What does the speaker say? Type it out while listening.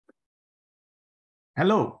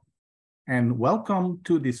Hello, and welcome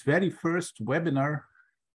to this very first webinar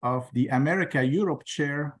of the America-Europe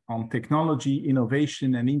Chair on Technology,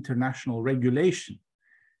 Innovation, and International Regulation,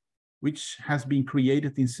 which has been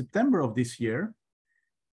created in September of this year,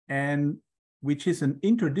 and which is an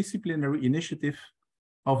interdisciplinary initiative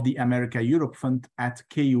of the America-Europe Fund at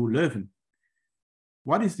KU Leuven.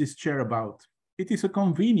 What is this chair about? It is a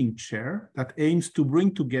convening chair that aims to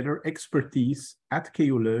bring together expertise at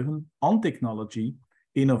KU Leuven on technology,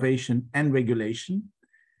 innovation, and regulation.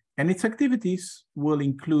 And its activities will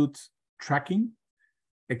include tracking,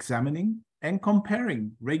 examining, and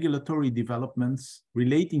comparing regulatory developments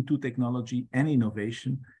relating to technology and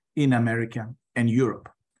innovation in America and Europe.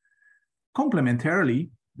 Complementarily,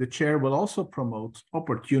 the chair will also promote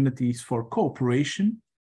opportunities for cooperation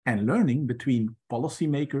and learning between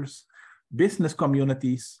policymakers, business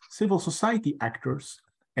communities, civil society actors,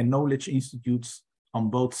 and knowledge institutes on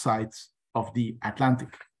both sides of the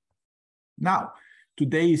Atlantic. Now,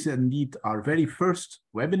 today is indeed our very first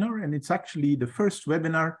webinar, and it's actually the first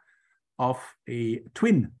webinar of a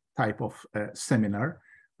twin type of seminar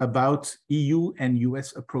about EU and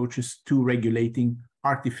US approaches to regulating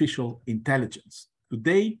artificial intelligence.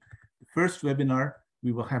 Today, the first webinar,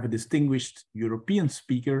 we will have a distinguished European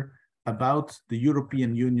speaker about the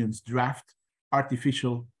European Union's draft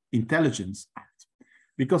Artificial Intelligence Act.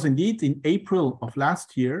 Because indeed, in April of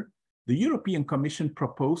last year, the European Commission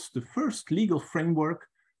proposed the first legal framework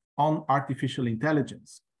on artificial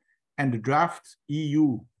intelligence. And the draft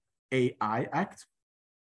EU AI Act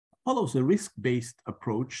follows a risk-based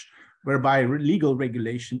approach whereby legal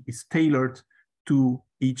regulation is tailored to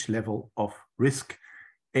each level of risk.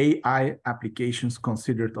 AI applications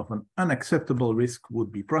considered of an unacceptable risk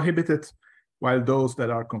would be prohibited, while those that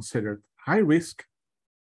are considered high risk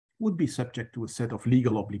would be subject to a set of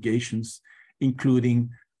legal obligations, including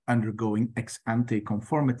undergoing ex-ante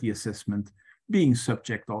conformity assessment, being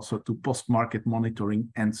subject also to post-market monitoring,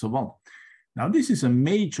 and so on. Now, this is a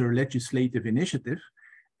major legislative initiative,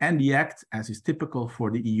 and the Act, as is typical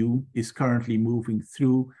for the EU, is currently moving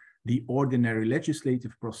through the ordinary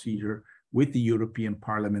legislative procedure with the European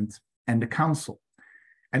Parliament and the Council.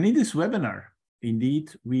 And in this webinar,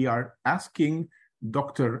 indeed, we are asking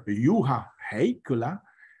Dr. Juha Heikkilä,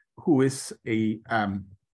 who is an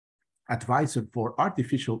advisor for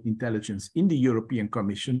artificial intelligence in the European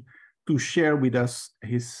Commission, to share with us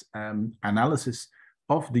his analysis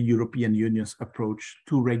of the European Union's approach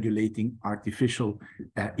to regulating artificial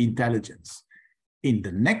intelligence. In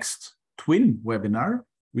the next twin webinar,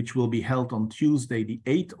 which will be held on Tuesday, the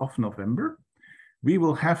 8th of November, we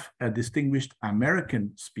will have a distinguished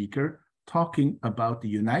American speaker talking about the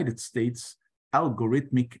United States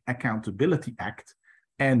Algorithmic Accountability Act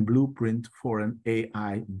and blueprint for an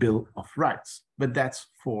AI Bill of Rights. But that's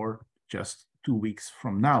for just 2 weeks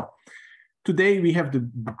from now. Today, we have the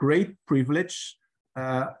great privilege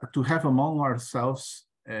to have among ourselves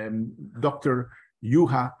Dr.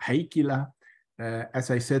 Juha Heikkilä, as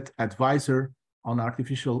I said, advisor on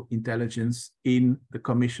artificial intelligence in the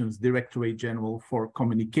Commission's Directorate General for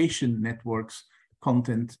Communication Networks,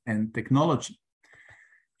 Content and Technology.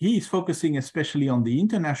 He is focusing especially on the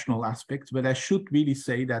international aspects, but I should really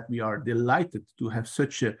say that we are delighted to have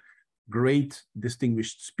such a great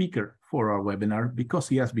distinguished speaker for our webinar, because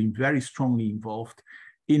he has been very strongly involved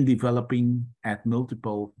in developing at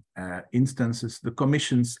multiple instances the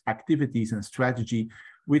Commission's activities and strategy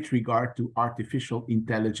with regard to artificial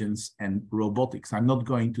intelligence and robotics. I'm not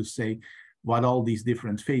going to say what all these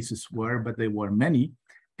different phases were, but there were many.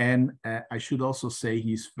 And I should also say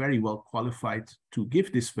he's very well qualified to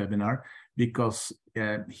give this webinar, because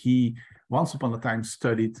he once upon a time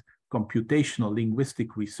studied computational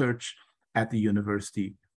linguistic research at the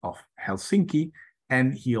University of Helsinki,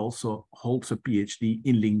 and he also holds a PhD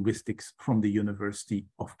in linguistics from the University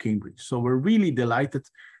of Cambridge. So we're really delighted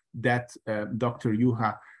that Dr.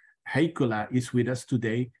 Juha Heikkilä is with us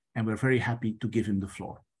today, and we're very happy to give him the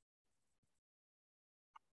floor.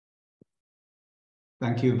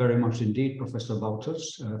 Thank you very much indeed, Professor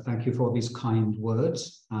Wouters. Thank you for these kind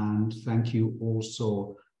words, and thank you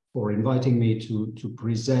also for inviting me to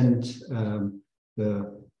present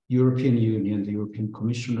the European Union, the European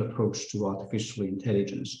Commission approach to artificial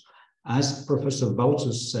intelligence. As Professor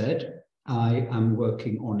Wouters said, I am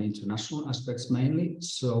working on international aspects mainly.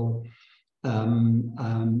 So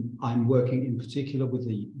I'm working in particular with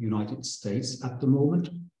the United States at the moment,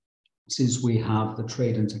 since we have the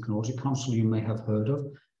Trade and Technology Council you may have heard of.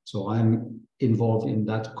 So I'm involved in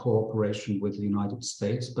that cooperation with the United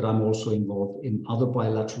States, but I'm also involved in other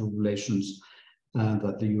bilateral relations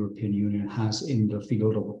that the European Union has in the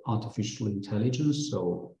field of artificial intelligence.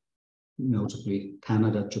 So notably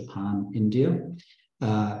Canada, Japan, India,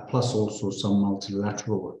 plus also some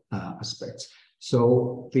multilateral aspects.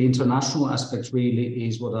 So the international aspect really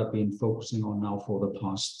is what I've been focusing on now for the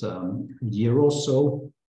past year or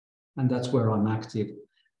so, and that's where I'm active.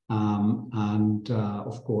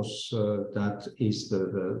 Of course, that is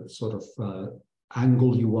the sort of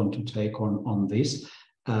angle you want to take on this.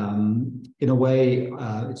 In a way,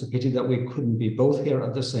 it's a pity that we couldn't be both here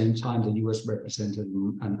at the same time, the US representative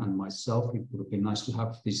and myself. It would have been nice to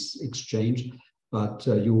have this exchange, but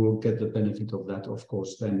you will get the benefit of that, of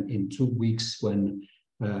course, then in 2 weeks when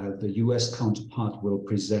the US counterpart will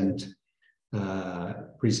present the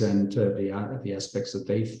aspects that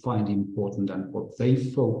they find important and what they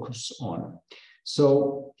focus on.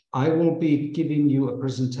 So I will be giving you a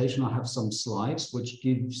presentation. I have some slides which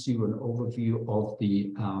gives you an overview of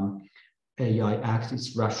the AI Act,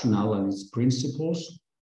 its rationale and its principles.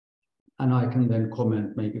 And I can then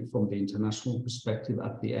comment maybe from the international perspective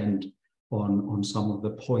at the end on some of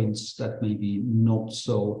the points that may be not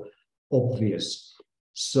so obvious.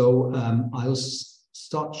 So I'll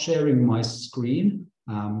start sharing my screen.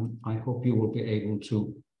 I hope you will be able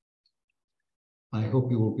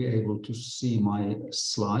to see my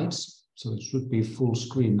slides. So it should be full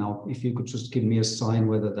screen now. If you could just give me a sign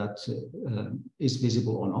whether that is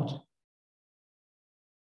visible or not.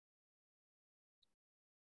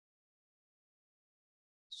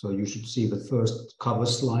 So you should see the first cover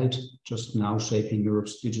slide just now, Shaping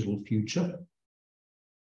Europe's Digital Future.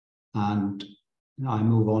 And I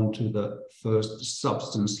move on to the first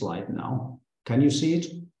substance slide now. Can you see it?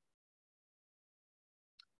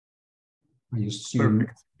 I assume.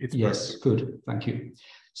 Perfect. It's yes, perfect. good. Thank you.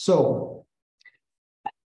 So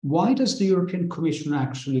why does the European Commission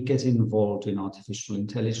actually get involved in artificial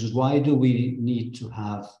intelligence? Why do we need to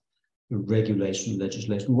have regulation,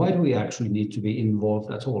 legislation? Why do we actually need to be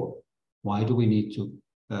involved at all? Why do we need to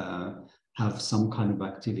have some kind of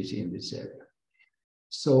activity in this area?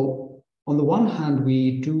 So on the one hand,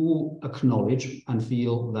 we do acknowledge and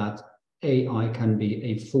feel that AI can be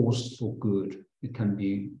a force for good. It can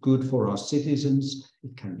be good for our citizens.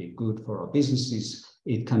 It can be good for our businesses.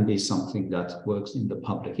 It can be something that works in the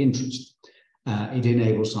public interest. It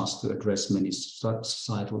enables us to address many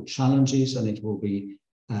societal challenges, and it will be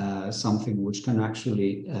something which can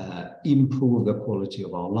actually improve the quality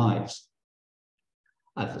of our lives.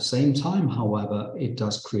 At the same time, however, it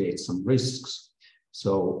does create some risks.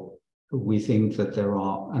 So we think that there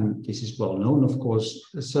are, and this is well known, of course,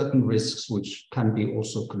 certain risks which can be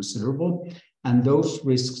also considerable. And those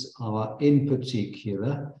risks are in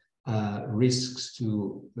particular risks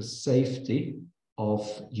to the safety of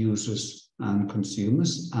users and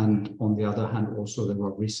consumers. And on the other hand, also there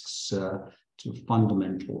are risks to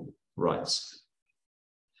fundamental rights.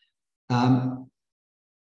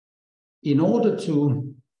 In order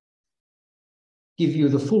to give you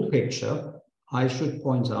the full picture, I should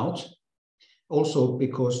point out, also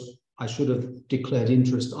because I should have declared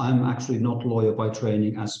interest, I'm actually not a lawyer by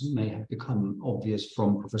training, as may have become obvious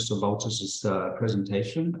from Professor Wouters'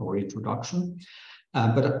 presentation or introduction.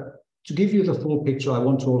 But to give you the full picture, I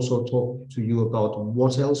want to also talk to you about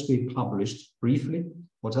what else we published briefly,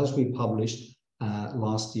 what else we published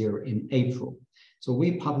last year in April. So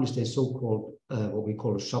we published a so-called, what we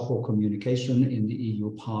call a chapeau communication in the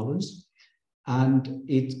EU parlance. And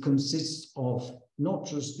it consists of not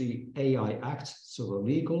just the AI Act, so the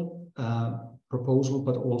legal proposal,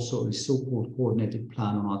 but also a so-called coordinated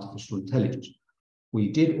plan on artificial intelligence.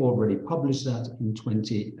 We did already publish that in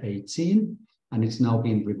 2018, and it's now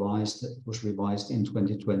been revised. It was revised in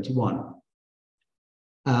 2021.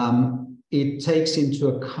 It takes into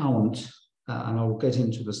account, and I'll get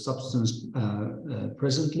into the substance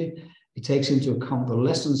presently, it takes into account the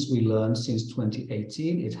lessons we learned since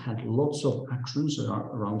 2018. It had lots of actions,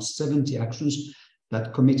 around 70 actions,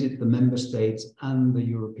 that committed the member states and the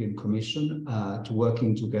European Commission to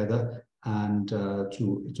working together and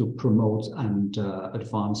to promote and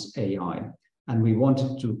advance AI. And we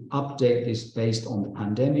wanted to update this based on the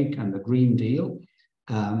pandemic and the Green Deal,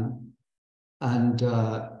 and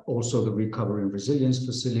also the Recovery and Resilience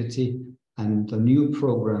Facility and the new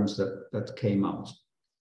programs that came out.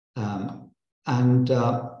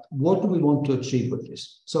 What do we want to achieve with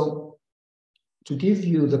this? So to give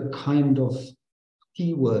you the kind of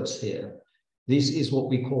keywords here, this is what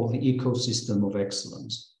we call the ecosystem of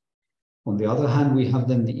excellence. On the other hand, we have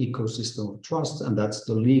then the ecosystem of trust, and that's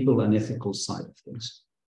the legal and ethical side of things.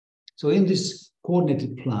 So in this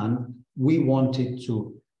coordinated plan, we wanted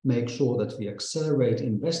to make sure that we accelerate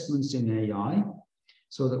investments in AI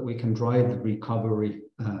so that we can drive the recovery,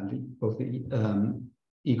 both the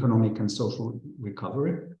economic and social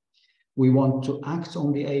recovery. We want to act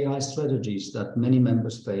on the AI strategies that many member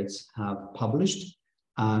states have published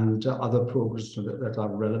and other programs that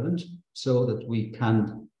are relevant, so that we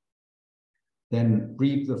can then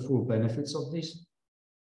reap the full benefits of this.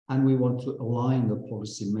 And we want to align the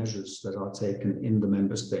policy measures that are taken in the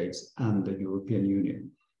member states and the European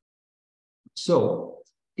Union. So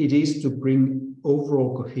it is to bring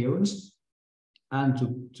overall coherence and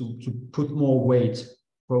to put more weight,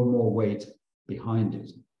 throw more weight behind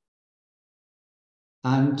it.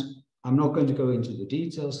 And I'm not going to go into the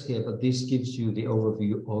details here, but this gives you the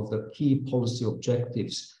overview of the key policy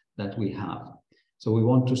objectives that we have. So we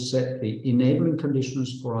want to set the enabling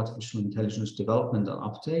conditions for artificial intelligence development and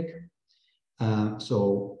uptake.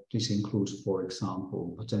 So this includes, for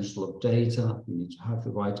example, potential of data. We need to have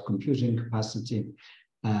the right computing capacity.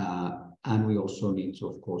 And we also need to,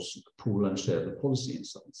 of course, pool and share the policy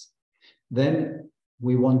insights. Then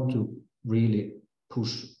we want to really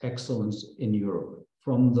push excellence in Europe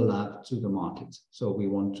from the lab to the market. So we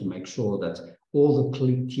want to make sure that all the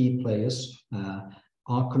key players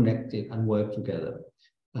are connected and work together.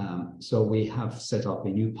 So we have set up a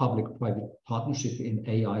new public-private partnership in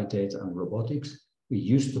AI, data, and robotics. We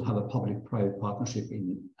used to have a public-private partnership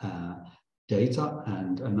in data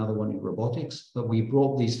and another one in robotics, but we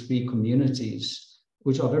brought these three communities,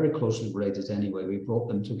 which are very closely related anyway, we brought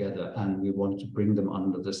them together and we want to bring them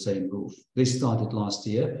under the same roof. This started last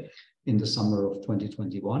year in the summer of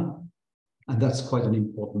 2021, and that's quite an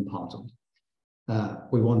important part of it.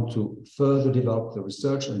 We want to further develop the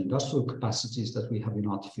research and industrial capacities that we have in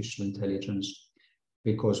artificial intelligence,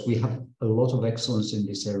 because we have a lot of excellence in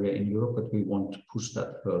this area in Europe, but we want to push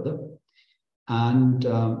that further. And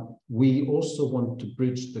we also want to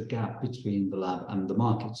bridge the gap between the lab and the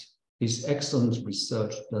market. This excellent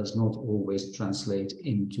research does not always translate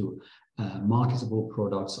into marketable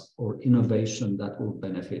products or innovation that will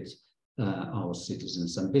benefit our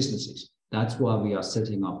citizens and businesses. That's why we are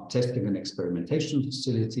setting up testing and experimentation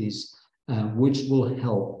facilities, which will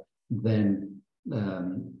help then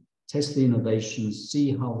test the innovations,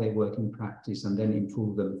 see how they work in practice, and then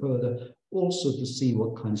improve them further. Also to see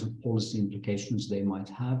what kinds of policy implications they might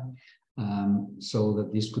have, so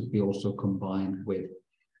that this could be also combined with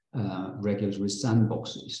regulatory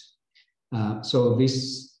sandboxes. So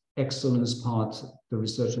this excellence part, the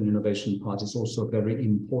research and innovation part, is also very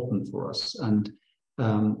important for us. And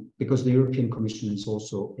because the European Commission is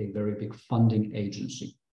also a very big funding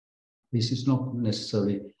agency. This is not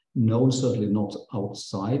necessarily known, certainly not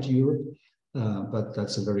outside Europe, but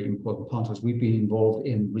that's a very important part of us. We've been involved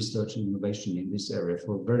in research and innovation in this area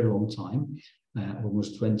for a very long time,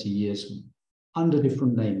 almost 20 years, under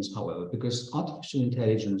different names, however, because artificial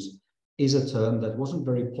intelligence is a term that wasn't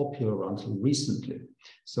very popular until recently.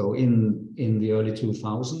 So in the early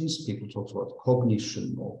 2000s, people talked about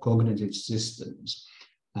cognition or cognitive systems,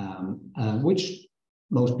 which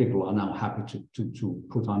most people are now happy to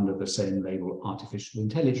put under the same label, artificial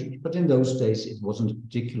intelligence. But in those days, it wasn't a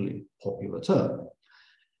particularly popular term.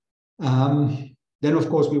 Then, of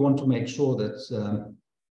course, we want to make sure that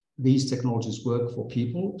these technologies work for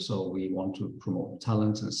people. So we want to promote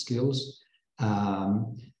talent and skills.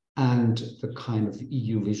 And the kind of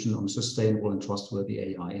EU vision on sustainable and trustworthy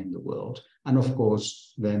AI in the world. And of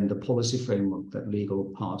course, then the policy framework, that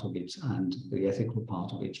legal part of it and the ethical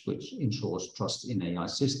part of it, which ensures trust in AI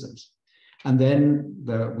systems. And then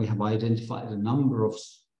we have identified a number of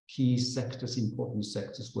key sectors, important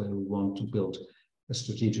sectors, where we want to build a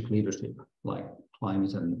strategic leadership, like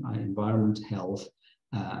climate and environment, health,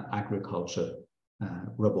 agriculture,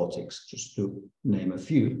 robotics, just to name a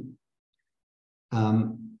few.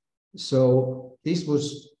 So this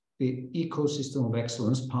was the ecosystem of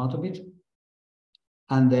excellence part of it.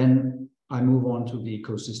 And then I move on to the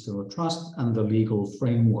ecosystem of trust and the legal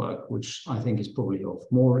framework, which I think is probably of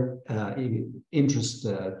more interest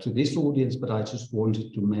to this audience, but I just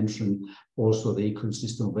wanted to mention also the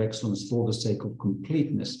ecosystem of excellence for the sake of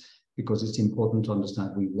completeness, because it's important to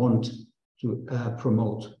understand we want to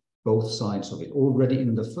promote both sides of it. Already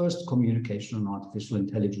in the first communication on artificial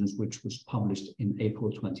intelligence, which was published in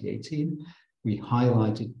April 2018, we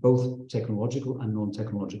highlighted both technological and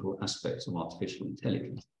non-technological aspects of artificial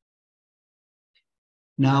intelligence.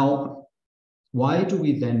 Now, why do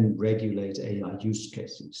we then regulate AI use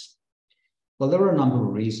cases? Well, there are a number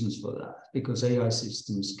of reasons for that, because AI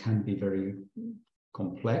systems can be very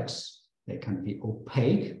complex, they can be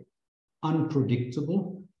opaque,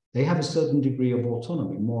 unpredictable. They have a certain degree of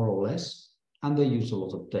autonomy, more or less, and they use a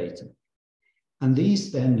lot of data. And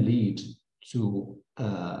these then lead to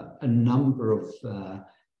a number of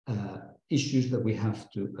issues that we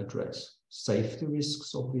have to address. safety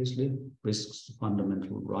risks, obviously, risks to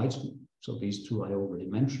fundamental rights. So these two I already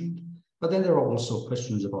mentioned. But then there are also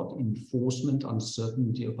questions about enforcement,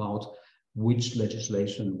 uncertainty about which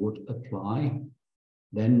legislation would apply,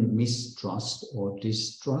 then mistrust or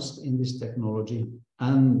distrust in this technology,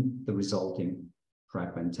 and the resulting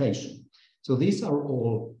fragmentation. So these are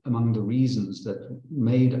all among the reasons that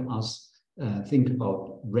made us think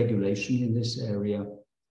about regulation in this area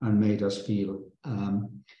and made us feel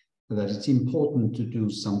that it's important to do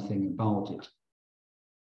something about it.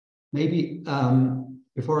 Maybe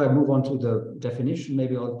before I move on to the definition,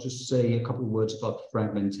 maybe I'll just say a couple of words about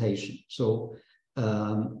fragmentation. So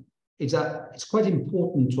it's quite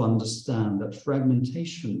important to understand that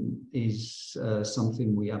fragmentation is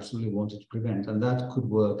something we absolutely wanted to prevent, and that could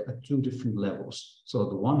work at two different levels. So on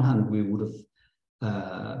the one hand, we would have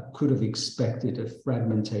could have expected a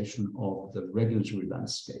fragmentation of the regulatory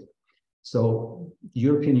landscape. So the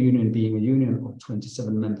European Union being a union of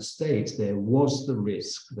 27 member states, there was the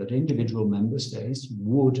risk that individual member states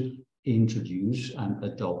would introduce and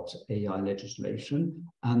adopt AI legislation,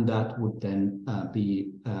 and that would then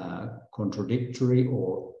be contradictory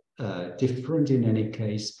or different in any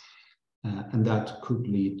case, and that could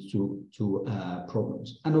lead to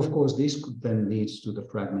problems. And of course, this could then lead to the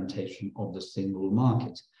fragmentation of the single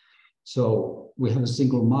market. So we have a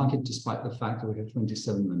single market despite the fact that we have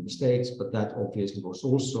 27 member states, but that obviously was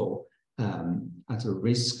also at a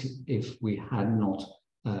risk if we had not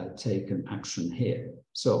taken action here.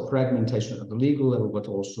 So fragmentation at the legal level, but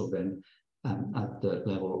also then at the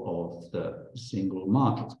level of the single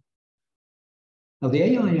market. Now, the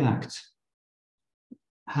AI Act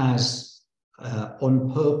has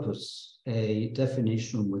on purpose a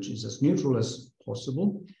definition which is as neutral as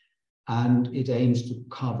possible, and it aims to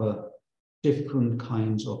cover different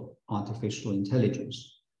kinds of artificial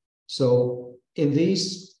intelligence. So in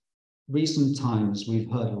these recent times, we've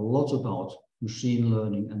heard a lot about machine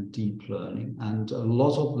learning and deep learning, and a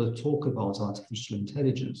lot of the talk about artificial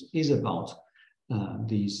intelligence is about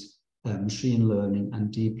these machine learning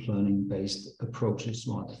and deep learning based approaches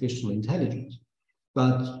to artificial intelligence.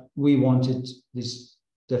 But we wanted this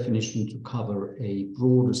definition to cover a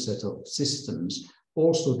broader set of systems,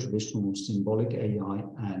 also traditional symbolic AI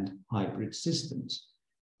and hybrid systems.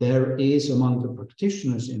 There is among the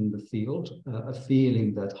practitioners in the field a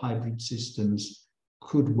feeling that hybrid systems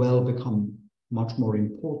could well become much more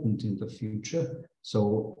important in the future.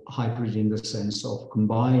 So hybrid in the sense of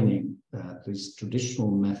combining these traditional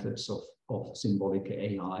methods of symbolic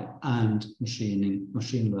AI and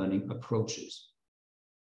machine learning approaches.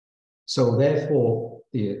 So therefore,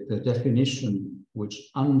 the definition which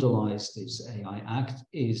underlies this AI Act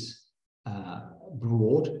is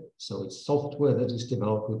broad. So it's software that is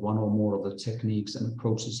developed with one or more of the techniques and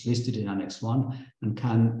approaches listed in Annex 1 and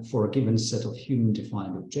can, for a given set of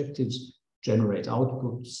human-defined objectives, generate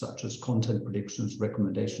outputs such as content predictions,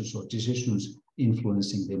 recommendations, or decisions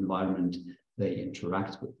influencing the environment they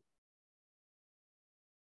interact with.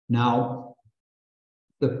 Now,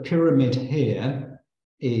 the pyramid here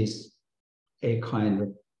is a kind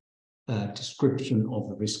of description of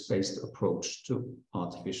the risk-based approach to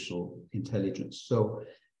artificial intelligence. So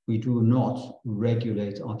we do not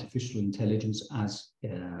regulate artificial intelligence as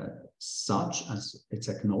such, as a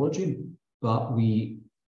technology, but we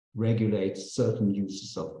regulate certain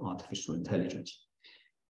uses of artificial intelligence.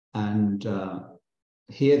 And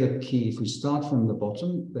here the key, if we start from the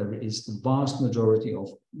bottom, there is the vast majority of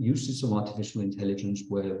uses of artificial intelligence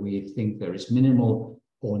where we think there is minimal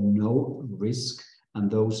or no risk,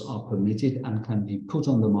 and those are permitted and can be put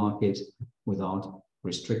on the market without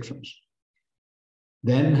restrictions.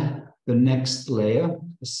 Then the next layer,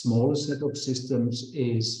 a smaller set of systems,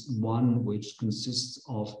 is one which consists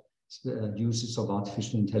of uses of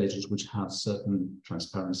artificial intelligence which have certain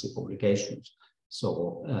transparency obligations.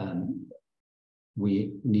 So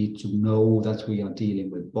we need to know that we are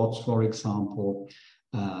dealing with bots, for example.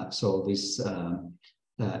 So this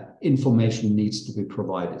information needs to be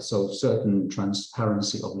provided. So certain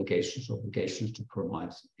transparency obligations to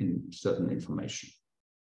provide in certain information.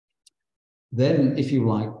 Then, if you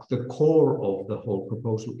like, the core of the whole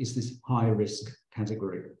proposal is this high-risk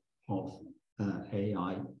category of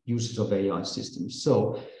AI, uses of AI systems.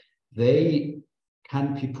 So they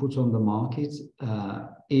can be put on the market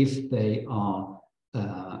if they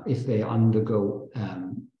undergo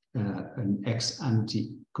an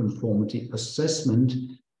ex-ante conformity assessment,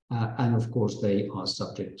 and of course they are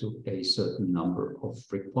subject to a certain number of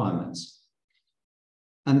requirements.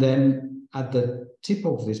 And then at the tip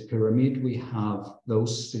of this pyramid, we have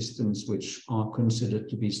those systems which are considered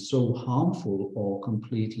to be so harmful or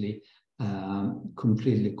completely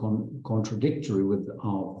completely contradictory with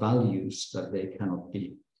our values, that they cannot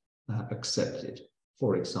be accepted.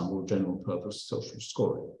 For example, general purpose social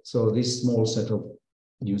scoring. So this small set of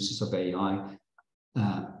uses of AI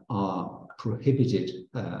are prohibited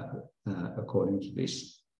according to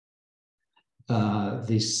this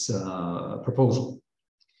proposal.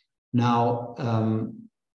 Now,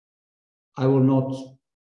 I will not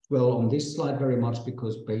dwell on this slide very much,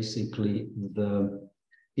 because basically the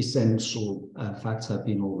essential facts have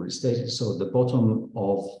been already stated. So at the bottom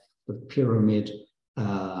of the pyramid,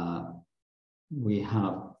 we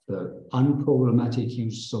have the unproblematic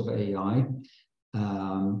use of AI,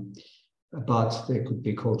 but there could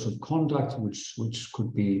be codes of conduct which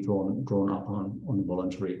could be drawn up on a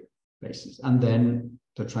voluntary basis. And then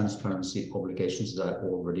the transparency obligations that I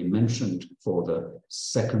already mentioned for the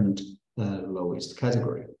second lowest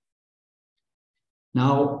category.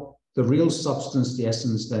 Now, the real substance, the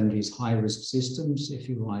essence, then these high-risk systems, if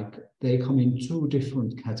you like, they come in two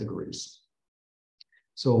different categories.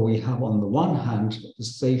 So we have, on the one hand, the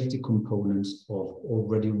safety components of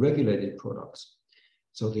already regulated products.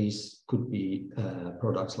 So these could be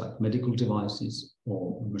products like medical devices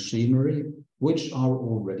or machinery, which are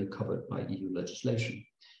already covered by EU legislation.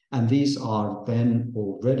 And these are then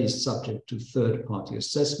already subject to third-party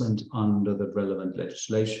assessment under the relevant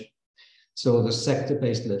legislation. So the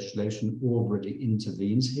sector-based legislation already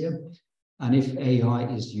intervenes here. And if AI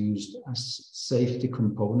is used as safety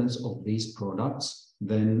components of these products,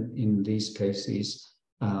 then in these cases,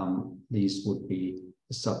 these would be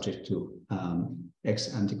subject to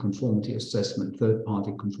ex-ante conformity assessment,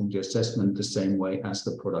 third-party conformity assessment, the same way as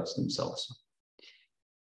the products themselves.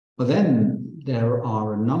 But then there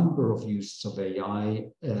are a number of uses of AI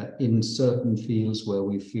in certain fields where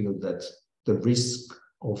we feel that the risk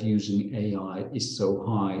of using AI is so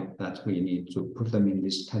high that we need to put them in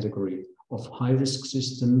this category of high-risk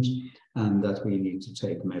systems, and that we need to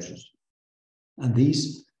take measures. And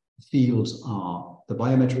these fields are the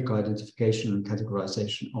biometric identification and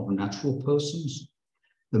categorization of natural persons,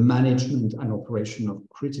 the management and operation of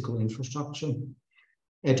critical infrastructure,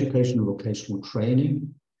 education and vocational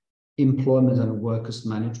training, employment and workers'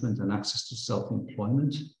 management and access to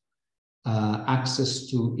self-employment, access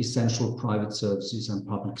to essential private services and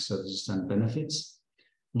public services and benefits,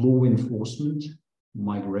 law enforcement,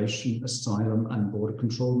 migration, asylum and border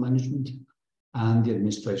control management, and the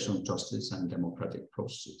administration of justice and democratic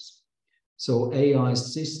processes. So AI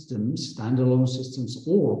systems, standalone systems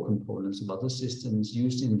or components of other systems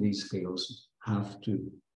used in these fields have to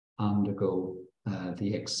undergo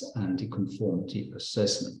the ex-ante conformity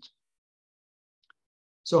assessment.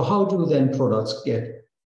 So how do then products get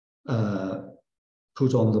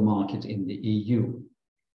put on the market in the EU?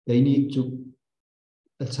 They need to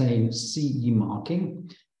attain CE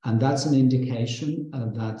marking, and that's an indication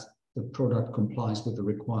that the product complies with the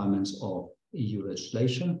requirements of EU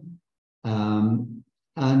legislation.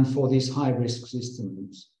 And for these high-risk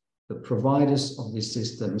systems, the providers of these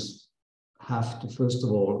systems have to, first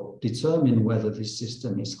of all, determine whether this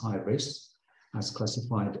system is high risk, as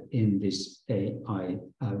classified in this AI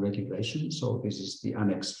regulation. So this is the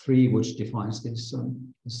Annex 3, which defines these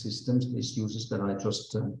systems, these uses that I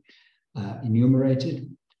just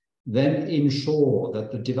enumerated. Then ensure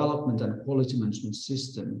that the development and quality management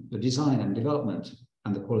system, the design and development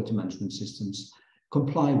and the quality management systems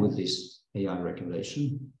comply with this AI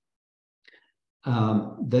regulation.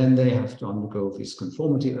 Then they have to undergo this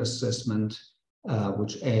conformity assessment,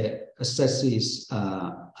 which assesses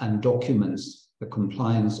and documents the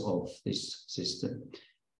compliance of this system.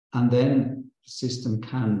 And then the system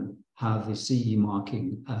can have the CE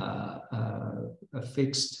marking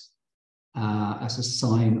affixed as a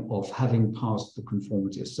sign of having passed the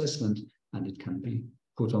conformity assessment, and it can be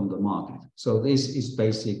put on the market. So this is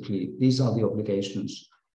basically, these are the obligations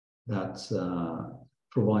that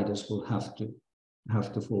providers will have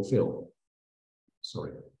to fulfill.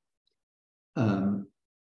 Sorry.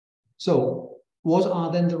 So what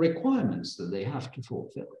are then the requirements that they have to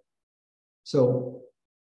fulfill? So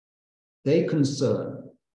they concern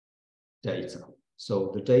data.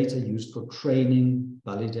 So the data used for training,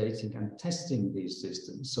 validating, and testing these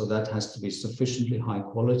systems. So that has to be sufficiently high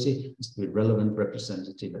quality, has to be relevant,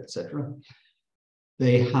 representative, etc.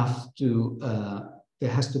 They have to,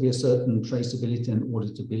 there has to be a certain traceability and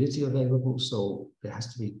auditability available. So there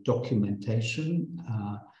has to be documentation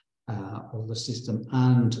of the system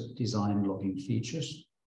and design logging features.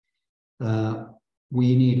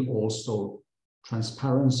 We need also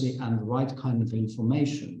transparency and the right kind of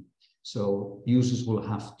information. So users will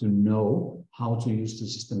have to know how to use the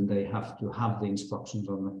system. They have to have the instructions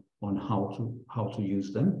on how to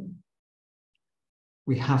use them.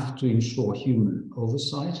 we have to ensure human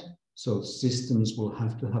oversight. So systems will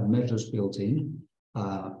have to have measures built in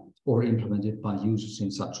or implemented by users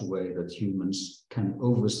in such a way that humans can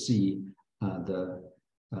oversee the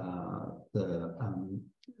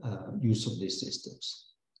use of these systems.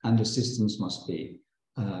 And the systems must be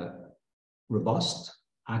robust,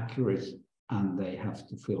 accurate, and they have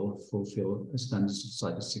to fulfill standards of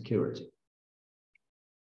cybersecurity.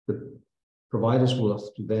 The providers will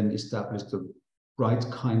have to then establish the right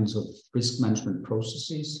kinds of risk management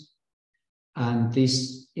processes, and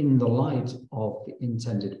this in the light of the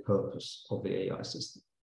intended purpose of the AI system.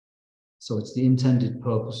 So it's the intended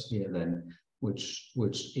purpose here then, which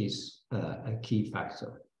is a key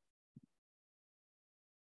factor.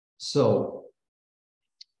 So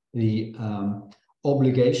the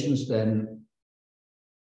obligations then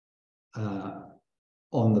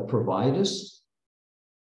on the providers: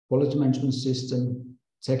 quality management system,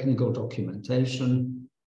 technical documentation,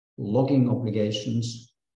 logging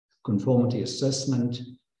obligations, conformity assessment,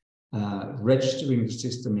 registering the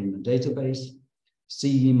system in the database,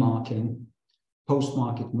 CE marking,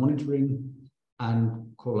 post-market monitoring, and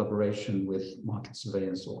collaboration with market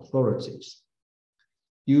surveillance authorities.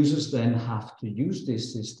 Users then have to use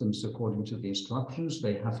these systems according to the instructions.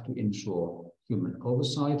 They have to ensure human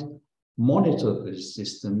oversight, monitor these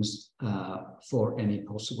systems for any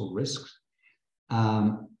possible risks,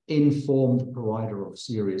 inform the provider of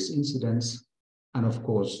serious incidents, and of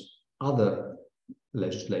course, other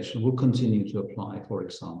legislation will continue to apply, for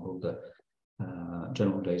example, the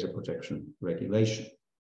General Data Protection Regulation.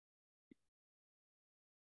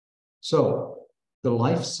 So, the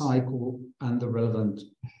life cycle and the relevant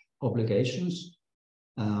obligations.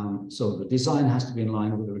 So the design has to be in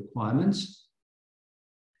line with the requirements.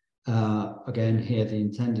 Again, here the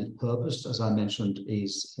intended purpose, as I mentioned,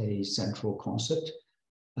 is a central concept.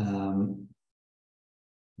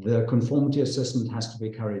 The conformity assessment has to be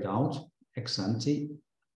carried out ex ante.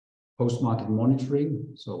 Post-market monitoring,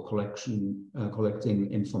 so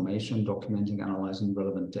collecting information, documenting, analyzing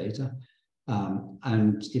relevant data,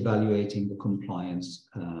 and evaluating the compliance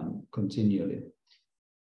continually.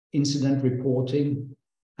 Incident reporting,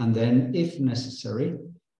 and then, if necessary,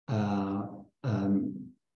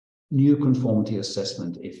 new conformity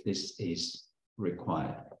assessment if this is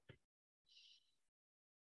required.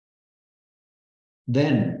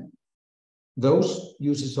 Then, those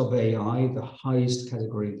uses of AI, the highest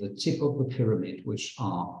category, the tip of the pyramid, which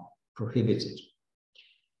are prohibited.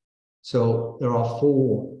 So there are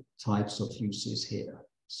 4 types of uses here: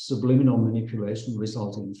 subliminal manipulation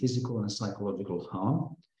resulting in physical and psychological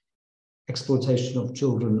harm, exploitation of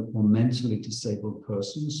children or mentally disabled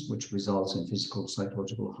persons, which results in physical or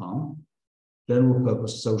psychological harm, general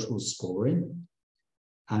purpose social scoring,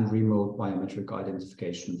 and remote biometric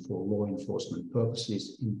identification for law enforcement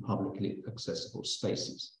purposes in publicly accessible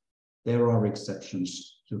spaces. There are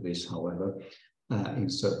exceptions to this, however, in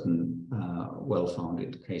certain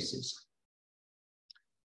well-founded cases.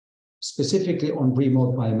 Specifically on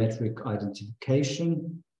remote biometric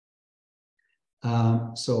identification,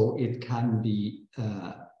 so it can be,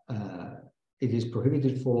 it is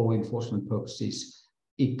prohibited for law enforcement purposes,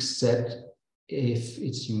 except if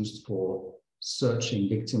it's used for searching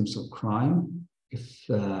victims of crime, if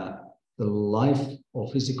the life or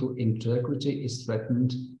physical integrity is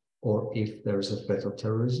threatened, or if there is a threat of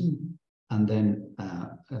terrorism, and then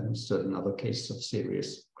certain other cases of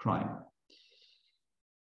serious crime.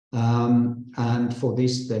 And for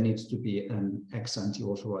this, there needs to be an ex ante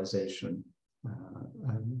authorization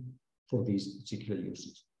for these particular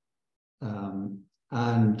uses.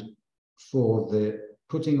 And for the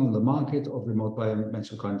putting on the market of remote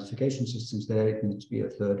biometric identification systems, there it needs to be a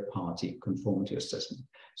third-party conformity assessment.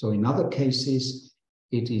 So in other cases,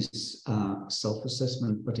 it is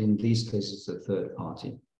self-assessment, but in these cases, a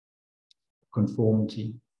third-party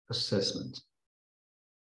conformity assessment.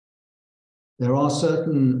 There are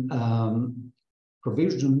certain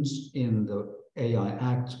provisions in the AI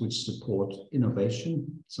Act which support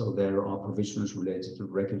innovation. So there are provisions related to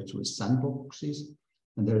regulatory sandboxes,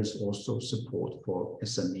 and there is also support for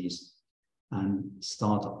SMEs and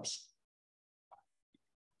startups.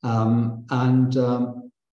 I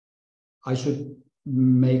should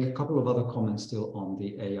make a couple of other comments still on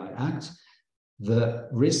the AI Act. The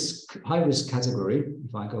high-risk category,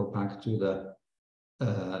 if I go back to the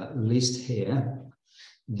list here,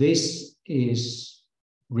 this is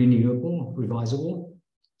renewable, revisable.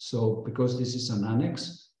 So because this is an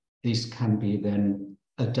annex, this can be then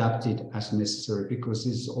adapted as necessary, because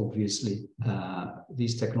this is obviously,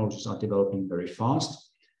 these technologies are developing very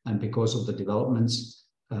fast. And because of the developments,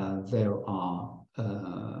 there are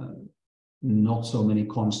not so many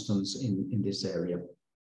constants in this area.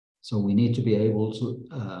 So we need to be able to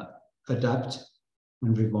adapt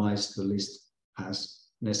and revise the list as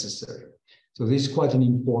necessary. So this is quite an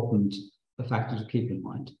important factor to keep in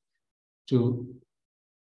mind. To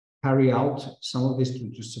carry out some of this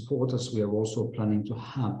to support us, we are also planning to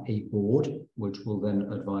have a board which will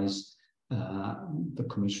then advise the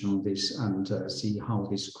Commission on this and see how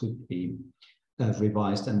this could be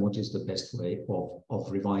revised and what is the best way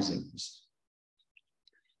of revising this.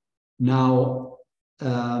 Now,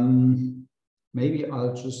 maybe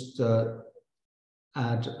I'll just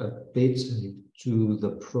add a bit to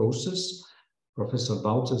the process. Professor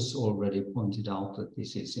Wouters already pointed out that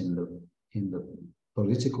this is in the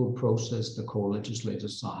political process. The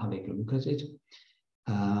co-legislators are having a look at it.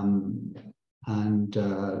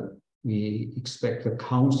 We expect the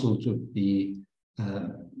Council to be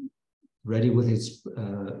ready with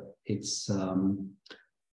its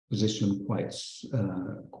position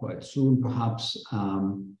quite soon, perhaps.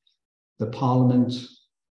 The Parliament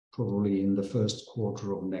probably in the first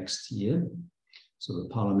quarter of next year. So the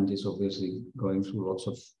Parliament is obviously going through lots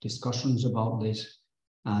of discussions about this.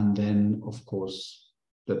 And then, of course,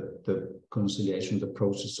 the conciliation, the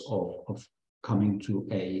process of coming to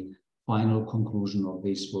a final conclusion of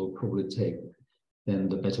this will probably take then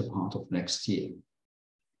the better part of next year.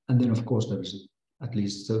 And then, of course, there is at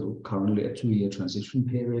least currently a 2-year transition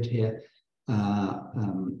period here.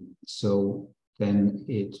 So then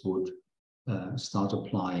it would start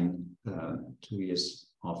applying 2 years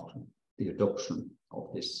after the adoption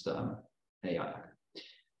of this AI Act.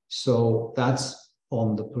 So that's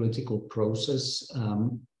on the political process.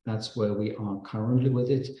 That's where we are currently with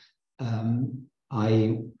it.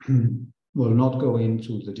 I will not go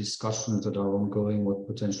into the discussions that are ongoing, what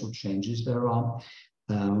potential changes there are,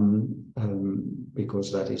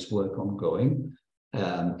 because that is work ongoing.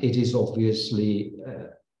 It is obviously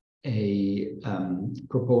a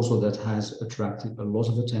proposal that has attracted a lot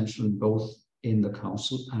of attention both in the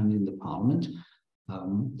Council and in the Parliament.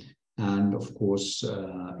 And of course,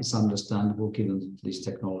 it's understandable given this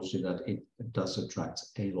technology that it does attract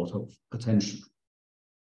a lot of attention.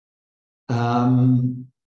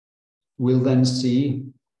 We'll then see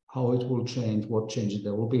how it will change, what changes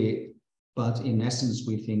there will be. But in essence,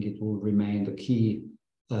 we think it will remain the key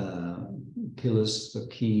pillars, the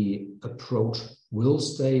key approach will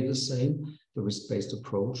stay the same. The risk-based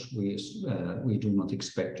approach, we do not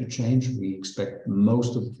expect to change. We expect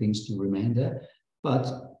most of the things to remain there.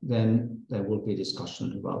 But then there will be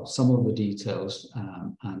discussion about some of the details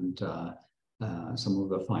and some of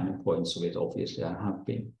the finer points of it, obviously, there have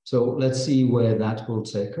been. So let's see where that will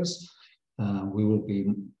take us. We will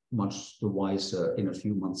be much the wiser in a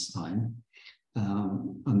few months' time.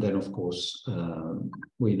 And then, of course,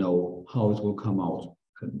 we know how it will come out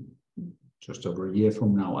just over a year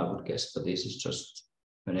from now, I would guess, but this is just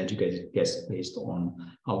an educated guess based on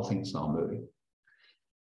how things are moving.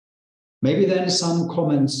 Maybe then some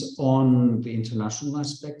comments on the international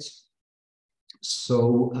aspects.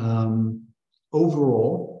 So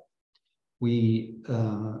overall, we,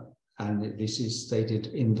 and this is stated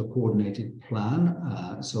in the coordinated plan.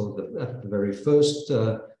 So at the very first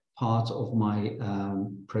part of my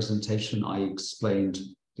presentation, I explained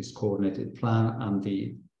this coordinated plan and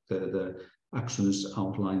the actions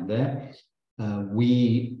outlined there.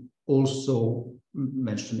 We also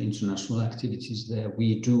mentioned international activities there.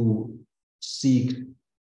 We do seek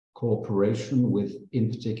cooperation with, in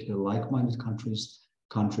particular, like-minded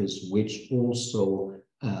countries which also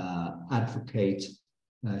advocate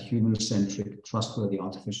human-centric, trustworthy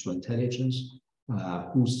artificial intelligence,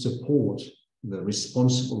 who support the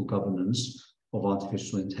responsible governance of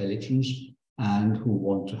artificial intelligence and who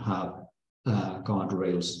want to have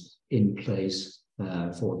guardrails in place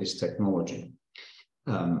for this technology.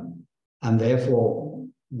 And therefore,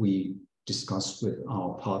 we discussed with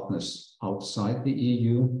our partners outside the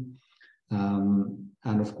EU.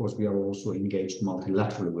 And of course, we are also engaged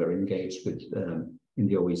multilaterally. We're engaged with in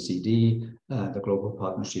the OECD, the Global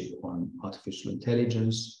Partnership on Artificial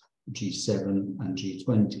Intelligence, G7 and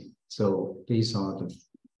G20. So these are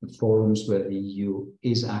the forums where the EU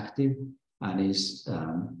is active and is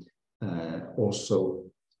also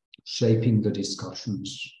shaping the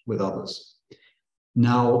discussions with others.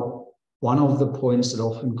 Now, one of the points that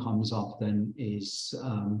often comes up then is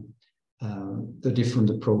the different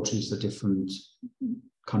approaches that different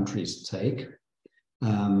countries take.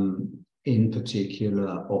 In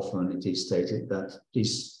particular, often it is stated that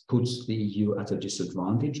this puts the EU at a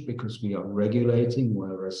disadvantage because we are regulating,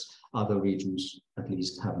 whereas other regions at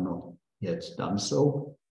least have not yet done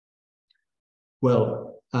so.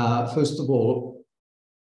 Well, first of all,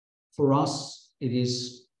 For us, it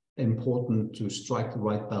is important to strike the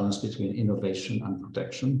right balance between innovation and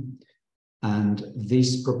protection. And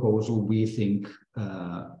this proposal, we think,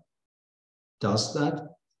 does that.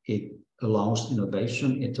 It allows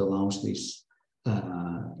innovation, it allows these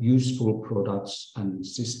useful products and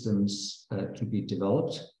systems to be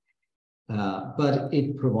developed, but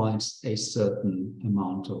it provides a certain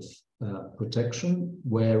amount of protection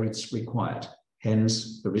where it's required.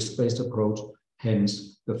 Hence the risk-based approach,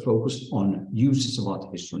 hence the focus on uses of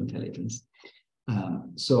artificial intelligence.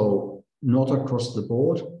 So not across the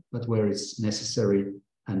board, but where it's necessary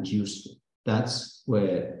and useful. That's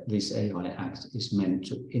where this AI Act is meant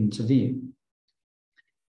to intervene.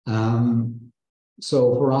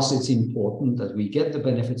 So for us, it's important that we get the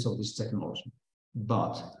benefits of this technology.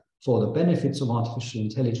 But for the benefits of artificial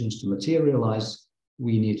intelligence to materialize,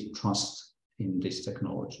 we need trust in this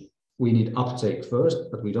technology. We need uptake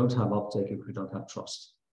first, but we don't have uptake if we don't have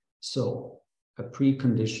trust. So a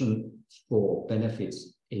precondition for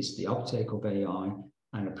benefits is the uptake of AI,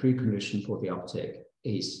 and a precondition for the uptake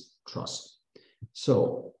is trust.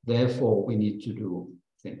 So therefore, we need to do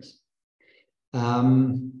things.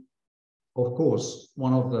 Of course,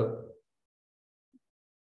 one of the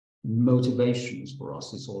motivations for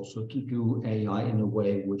us is also to do AI in a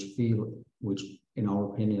way which in our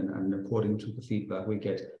opinion and according to the feedback we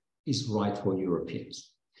get, is right for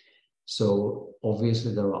Europeans. So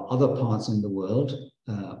obviously there are other parts in the world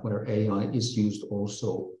where AI is used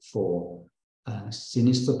also for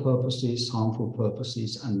sinister purposes, harmful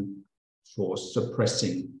purposes, and for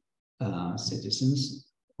suppressing citizens.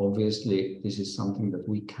 Obviously, this is something that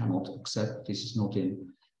we cannot accept. This is not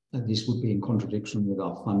in. This would be in contradiction with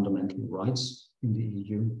our fundamental rights in the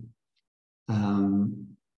EU.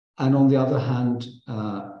 And on the other hand,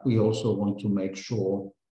 we also want to make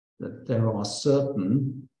sure that there are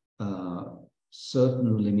certain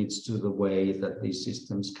limits to the way that these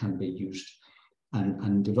systems can be used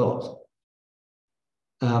and developed.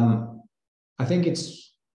 I think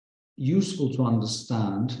it's useful to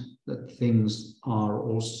understand that things are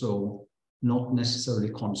also not necessarily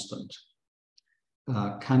constant.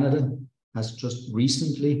 Canada has just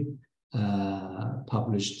recently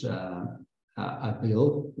published a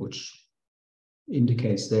bill which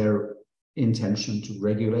indicates their intention to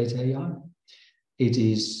regulate AI. It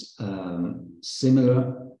is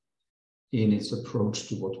similar in its approach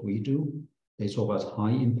to what we do. They talk about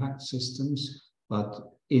high impact systems,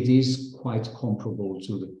 but it is quite comparable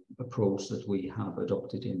to the approach that we have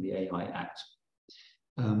adopted in the AI Act.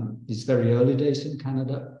 It's very early days in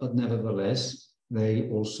Canada, but nevertheless, they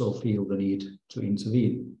also feel the need to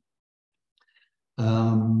intervene.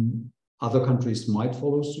 Other countries might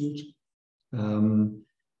follow suit.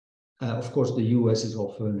 Of course, the US is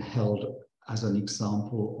often held as an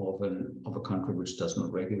example of a country which does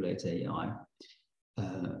not regulate AI.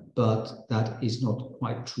 But that is not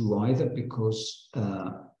quite true either, because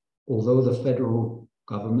although the federal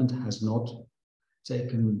government has not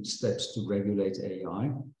taken steps to regulate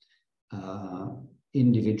AI,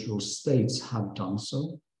 individual states have done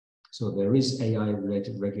so. So there is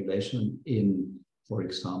AI-related regulation in, for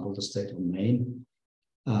example, the state of Maine.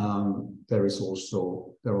 There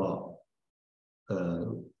are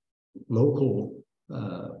local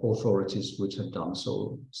authorities which have done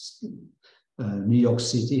so. New York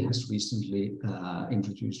City has recently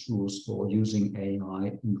introduced rules for using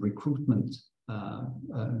AI in recruitment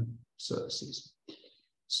services.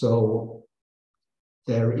 So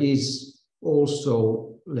there is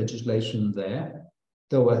also legislation there,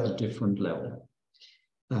 though at a different level.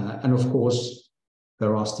 And of course,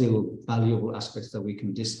 there are still valuable aspects that we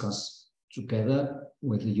can discuss together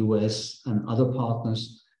with the US and other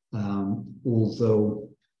partners, although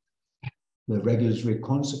the regulatory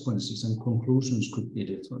consequences and conclusions could be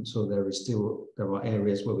different. So there are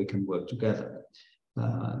areas where we can work together.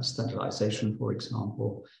 Standardization, for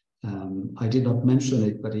example. I did not mention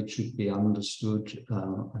it, but it should be understood.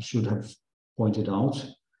 I should have pointed out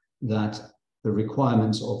that the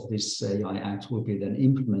requirements of this AI Act will be then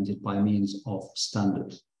implemented by means of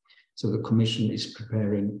standards. So the Commission is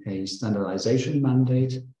preparing a standardization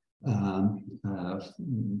mandate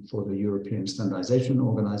for the European standardization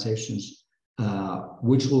organizations,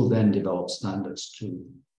 which will then develop standards to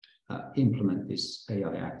implement this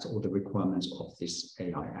AI Act or the requirements of this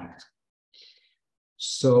AI Act.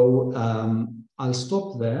 So I'll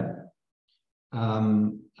stop there.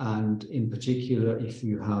 And in particular, if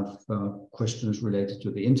you have questions related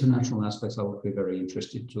to the international aspects, I would be very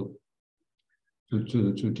interested to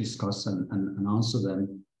discuss and answer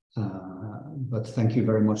them. But thank you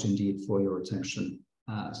very much indeed for your attention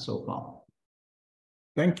so far.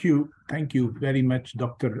 Thank you very much,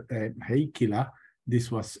 Dr. Heikkila.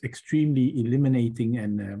 This was extremely illuminating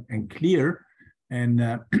and clear,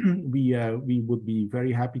 and we would be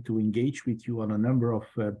very happy to engage with you on a number of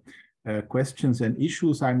questions and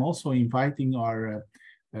issues. I'm also inviting our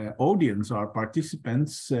audience, our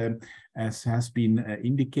participants, as has been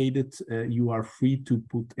indicated, you are free to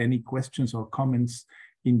put any questions or comments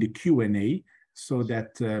in the Q&A, so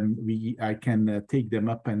that I can take them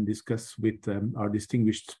up and discuss with our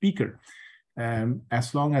distinguished speaker.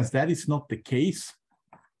 As long as that is not the case,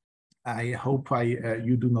 I hope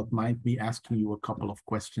you do not mind me asking you a couple of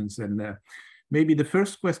questions. And maybe the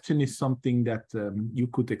first question is something that you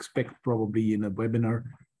could expect probably in a webinar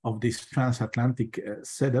of this transatlantic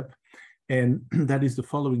setup. And that is the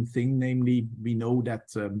following thing, namely, we know that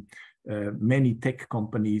many tech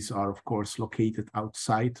companies are, of course, located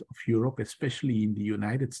outside of Europe, especially in the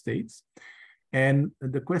United States. And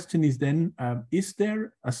the question is then, is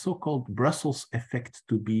there a so-called Brussels effect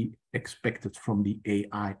to be expected from the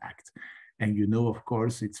AI Act? And you know, of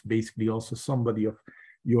course, it's basically also somebody of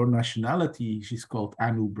your nationality. She's called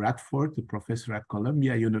Anu Bradford, a professor at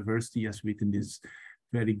Columbia University, has written this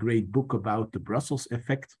very great book about the Brussels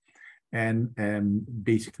effect. And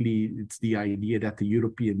basically, it's the idea that the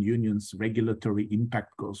European Union's regulatory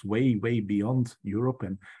impact goes way, way beyond Europe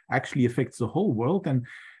and actually affects the whole world. And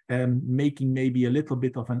making maybe a little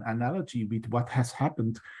bit of an analogy with what has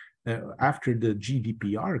happened after the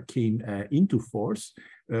GDPR came into force,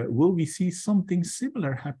 will we see something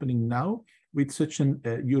similar happening now with such an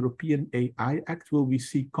European AI Act? Will we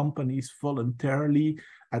see companies voluntarily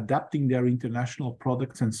adapting their international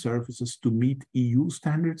products and services to meet EU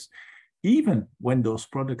standards, even when those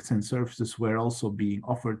products and services were also being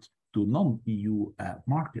offered to non-EU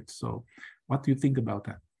markets? So what do you think about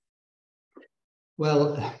that?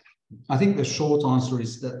 Well, I think the short answer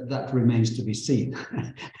is that that remains to be seen.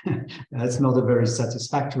 That's not a very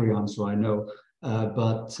satisfactory answer, I know,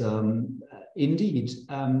 but indeed.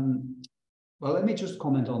 Well, let me just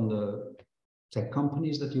comment on the tech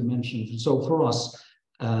companies that you mentioned. So for us,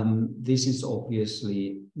 this is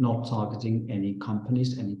obviously not targeting any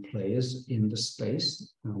companies, any players in the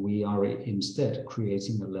space. We are instead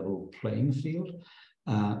creating a level playing field.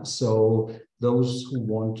 So those who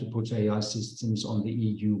want to put AI systems on the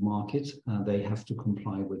EU market, they have to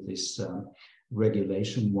comply with this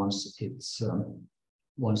regulation once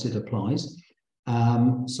it applies.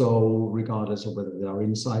 So regardless of whether they are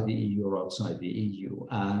inside the EU or outside the EU,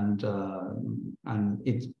 and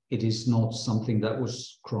it is not something that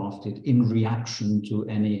was crafted in reaction to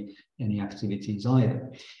any activities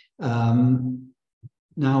either.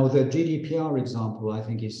 Now, the GDPR example, I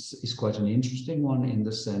think, is quite an interesting one in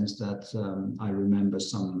the sense that I remember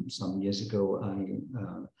some years ago,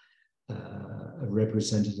 a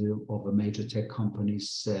representative of a major tech company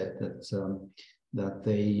said that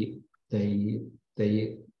they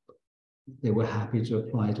were happy to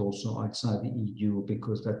apply it also outside the EU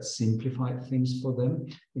because that simplified things for them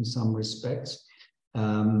in some respects.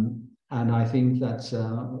 And I think that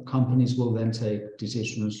companies will then take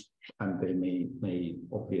decisions, and they may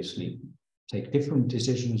obviously take different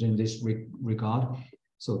decisions in this regard.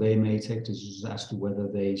 So they may take decisions as to whether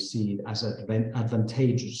they see it as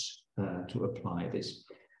advantageous to apply this.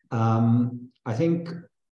 I think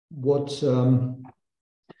what the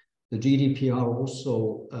GDPR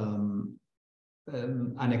also,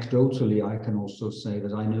 anecdotally, I can also say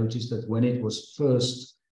that I noticed that when it was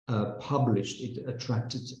first published, it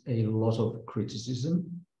attracted a lot of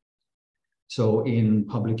criticism. So in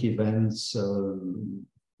public events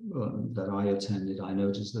that I attended, I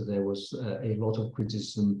noticed that there was a lot of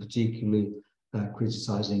criticism, particularly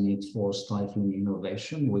criticizing it for stifling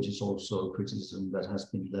innovation, which is also a criticism that has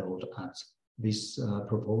been leveled at this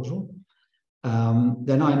proposal.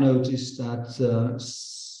 Then I noticed that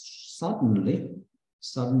suddenly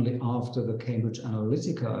after the Cambridge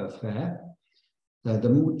Analytica affair, the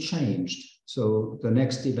mood changed. So the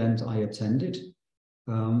next event I attended,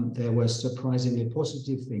 there were surprisingly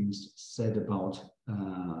positive things said about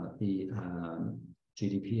the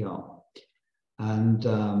GDPR. And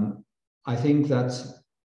I think that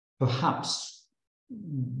perhaps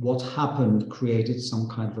what happened created some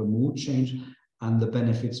kind of a mood change, and the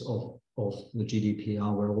benefits of the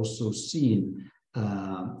GDPR were also seen,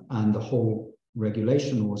 and the whole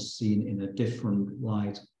regulation was seen in a different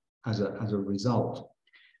light as a result.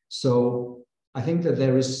 So I think that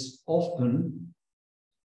there is often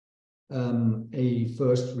a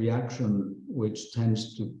first reaction which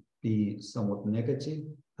tends to be somewhat negative.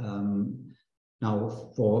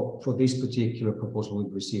 Now, for this particular proposal,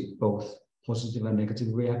 we've received both positive and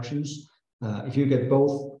negative reactions. If you get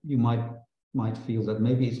both, you might might feel that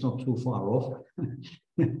maybe it's not too far off.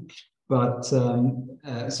 But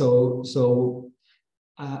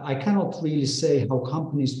I cannot really say how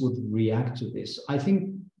companies would react to this. I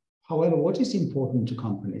think, however, what is important to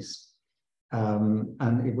companies,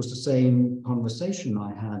 and it was the same conversation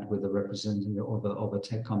I had with a representative of a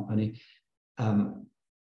tech company,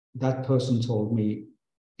 that person told me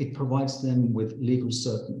it provides them with legal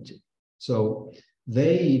certainty. So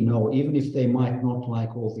they know, even if they might not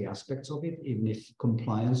like all the aspects of it, even if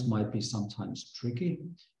compliance might be sometimes tricky,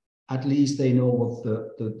 at least they know what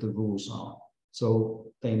the rules are. So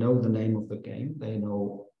they know the name of the game, they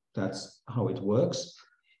know that's how it works.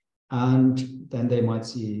 And then they might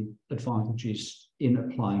see advantages in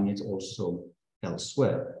applying it also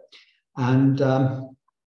elsewhere. And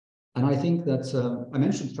I think that I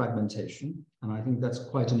mentioned fragmentation, and I think that's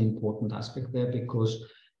quite an important aspect there, because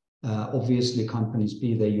obviously companies,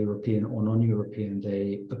 be they European or non-European,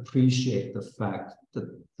 they appreciate the fact that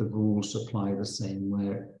the rules apply the same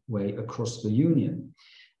way across the union.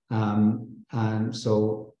 And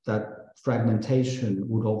so that fragmentation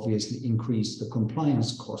would obviously increase the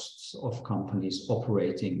compliance costs of companies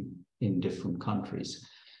operating in different countries.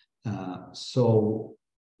 So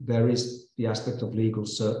there is the aspect of legal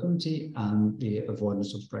certainty and the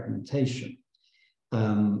avoidance of fragmentation.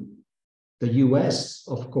 The US,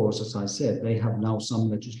 of course, as I said, they have now some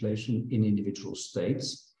legislation in individual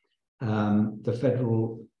states. The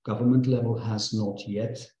federal government level has not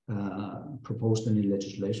yet proposed any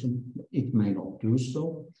legislation. It may not do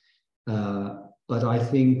so. But I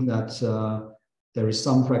think that there is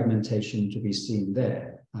some fragmentation to be seen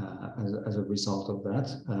there as a result of that.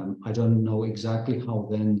 I don't know exactly how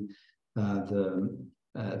then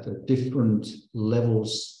the different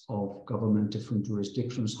levels of government, different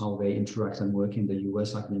jurisdictions, how they interact and work in the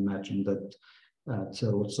US. I can imagine that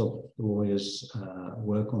lots of lawyers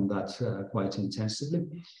work on that quite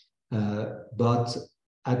intensively. But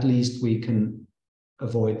at least we can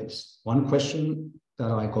avoid this. One question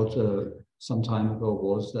that I got some time ago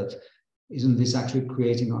was that, isn't this actually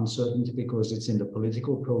creating uncertainty because it's in the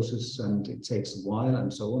political process and it takes a while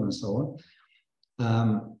and so on and so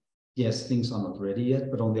on? Yes, things are not ready yet,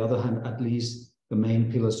 but on the other hand, at least the main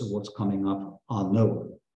pillars of what's coming up are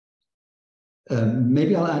known.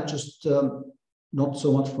 Maybe I'll add just not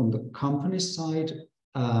so much from the company side,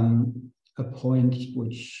 a point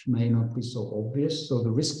which may not be so obvious. So the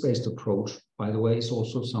risk-based approach, by the way, is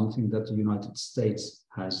also something that the United States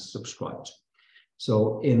has subscribed.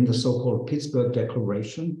 So in the so-called Pittsburgh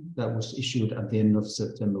Declaration that was issued at the end of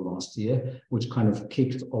September last year, which kind of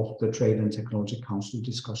kicked off the Trade and Technology Council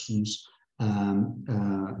discussions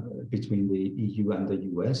between the EU and the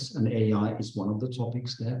US, and AI is one of the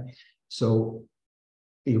topics there. So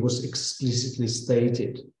it was explicitly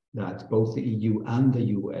stated that both the EU and the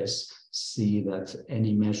US see that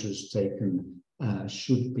any measures taken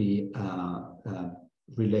should be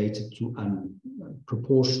related to and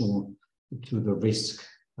proportional to the risk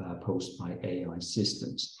posed by AI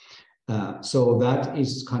systems. So that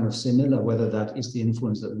is kind of similar, whether that is the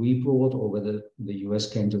influence that we brought or whether the US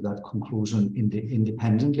came to that conclusion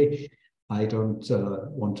independently, I don't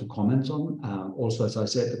want to comment on. Also, as I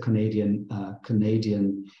said, the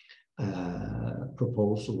Canadian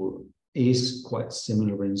proposal is quite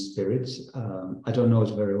similar in spirit. I don't know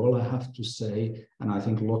it very well, I have to say, and I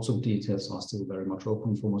think lots of details are still very much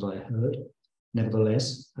open from what I heard.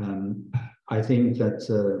 Nevertheless, I think that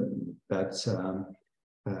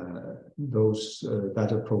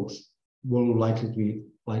that approach will likely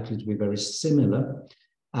to be very similar.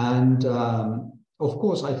 And of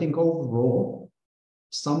course, I think overall,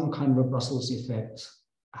 some kind of a Brussels effect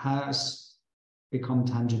has become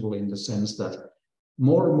tangible in the sense that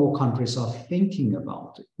more and more countries are thinking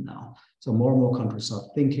about it now. So more and more countries are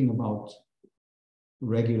thinking about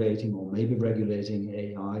regulating or maybe regulating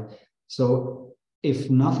AI. So if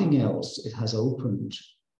nothing else, it has opened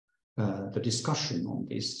the discussion on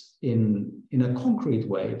this in a concrete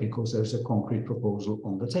way, because there's a concrete proposal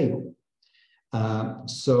on the table.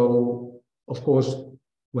 So, of course,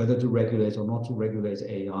 whether to regulate or not to regulate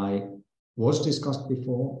AI was discussed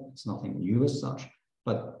before. It's nothing new as such,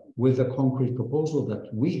 but with a concrete proposal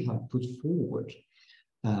that we have put forward,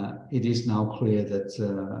 it is now clear that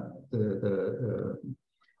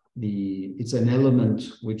it's an element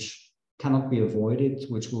which cannot be avoided,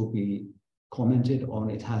 which will be commented on.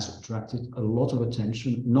 It has attracted a lot of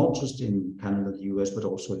attention, not just in Canada, the US, but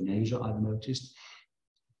also in Asia, I've noticed.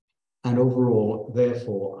 And overall,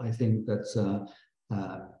 therefore, I think that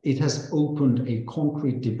it has opened a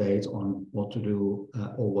concrete debate on what to do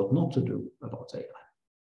or what not to do about AI.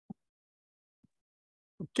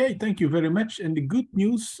 Okay, thank you very much. And the good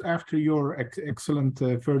news after your excellent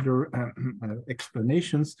further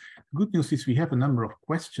explanations, good news is we have a number of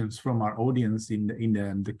questions from our audience in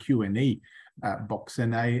the Q&A box.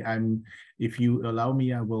 And I'm, if you allow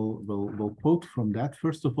me, I will quote from that.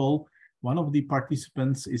 First of all, one of the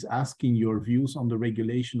participants is asking your views on the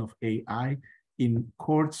regulation of AI in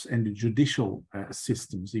courts and the judicial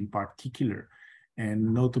systems in particular,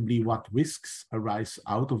 and notably what risks arise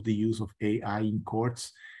out of the use of AI in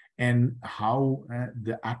courts and how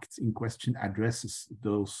the act in question addresses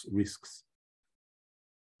those risks.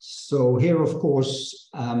 So here, of course,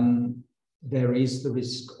 there is the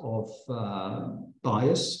risk of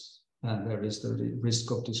bias, there is the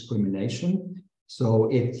risk of discrimination. So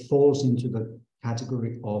it falls into the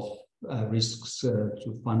category of risks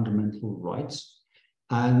to fundamental rights.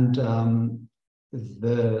 And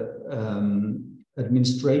the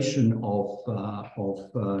administration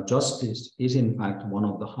of justice is in fact one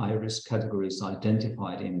of the high-risk categories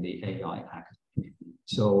identified in the AI Act.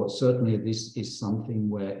 So certainly this is something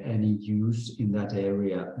where any use in that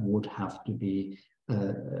area would have to be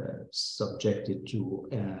subjected to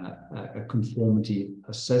a conformity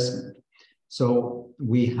assessment. So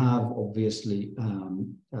we have obviously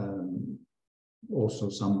also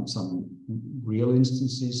some real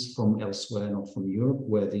instances from elsewhere, not from Europe,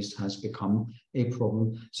 where this has become a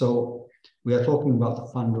problem. So we are talking about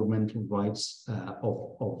the fundamental rights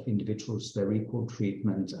of individuals, their equal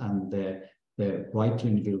treatment and their right to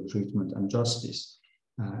individual treatment and justice.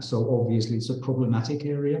 So obviously it's a problematic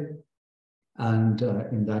area. And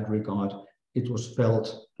in that regard, it was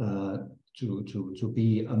felt to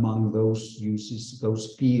be among those uses,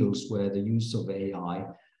 those fields where the use of AI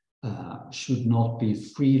should not be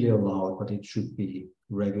freely allowed, but it should be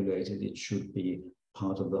regulated. It should be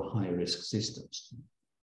part of the high-risk systems.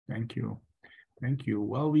 Thank you. Thank you.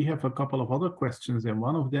 Well, we have a couple of other questions, and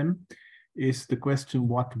one of them is the question,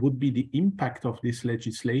 what would be the impact of this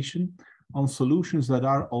legislation on solutions that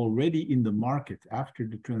are already in the market after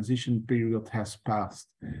the transition period has passed?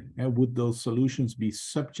 Would those solutions be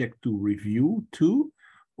subject to review too,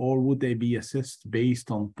 or would they be assessed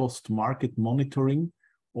based on post-market monitoring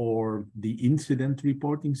or the incident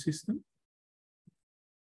reporting system?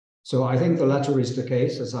 So I think the latter is the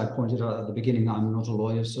case. As I pointed out at the beginning, I'm not a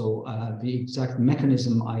lawyer, so the exact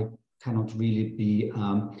mechanism I cannot really be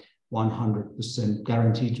 100%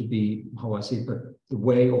 guaranteed to be how I see it, but the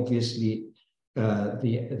way obviously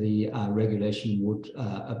the regulation would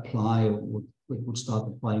apply, would start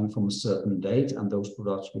applying from a certain date, and those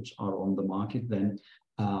products which are on the market then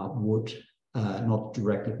would not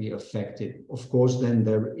directly be affected. Of course, then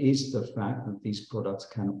there is the fact that these products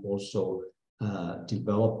can also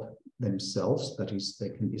develop themselves, that is, they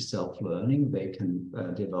can be self-learning, they can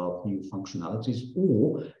develop new functionalities,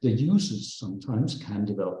 or the users sometimes can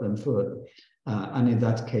develop them further. And in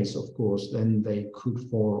that case, of course, then they could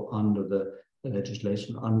fall under the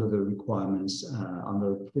legislation, under the requirements,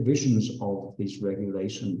 under provisions of this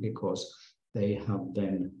regulation, because they have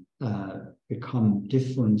then become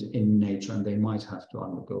different in nature and they might have to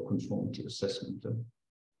undergo conformity assessment.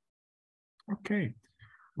 Okay.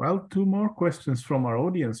 Well, two more questions from our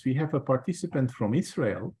audience. We have a participant from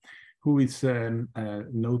Israel who is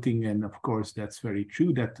noting, and of course that's very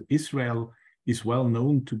true, that Israel is well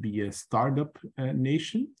known to be a startup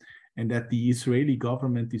nation, and that the Israeli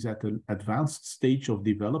government is at an advanced stage of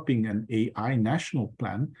developing an AI national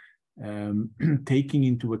plan, taking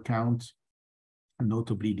into account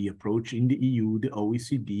notably the approach in the EU, the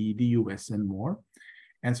OECD, the US, and more.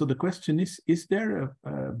 And so the question is there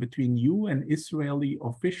between you and Israeli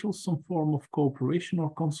officials some form of cooperation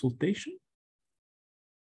or consultation?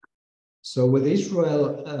 So with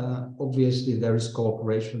Israel, obviously there is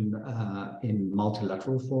cooperation in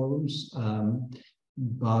multilateral forums,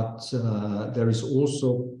 but there is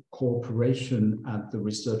also cooperation at the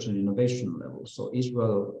research and innovation level. So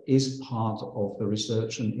Israel is part of the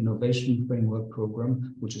Research and Innovation Framework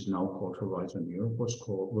Program, which is now called Horizon Europe, was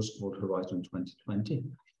called Horizon 2020.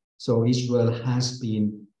 So Israel has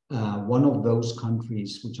been one of those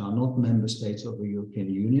countries which are not member states of the European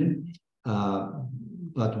Union,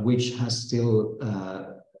 but which has still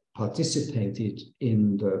participated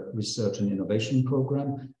in the Research and Innovation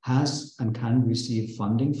Program, has and can receive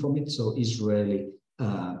funding from it. So Israeli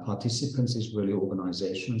participants, Israeli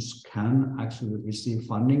organizations can actually receive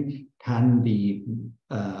funding, can be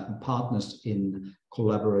partners in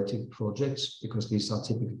collaborative projects, because these are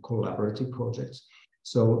typically collaborative projects.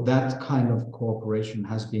 So that kind of cooperation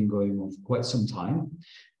has been going on for quite some time.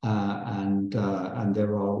 and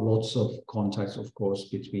there are lots of contacts, of course,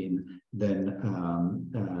 between then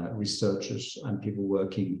researchers and people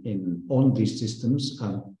working on these systems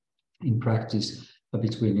in practice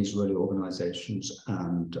between Israeli organizations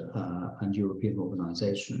and European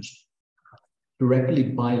organizations. Directly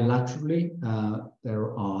bilaterally,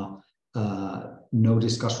 there are no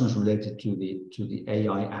discussions related to the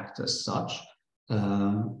AI Act as such,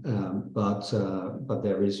 but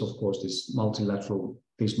there is, of course, these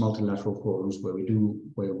multilateral forums where we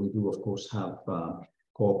do of course have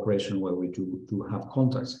cooperation, where we do have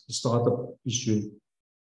contacts. The startup issue,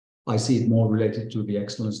 I see it more related to the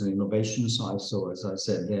excellence and innovation side. So as I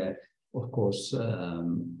said there, of course,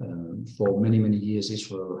 for many years,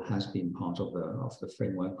 Israel has been part of the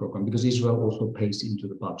framework program, because Israel also pays into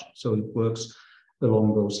the budget. So it works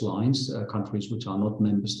along those lines. Countries which are not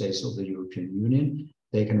member states of the European Union,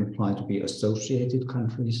 they can apply to be associated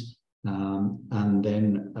countries, and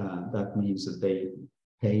then that means that they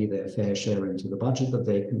pay their fair share into the budget, but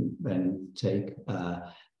they can then take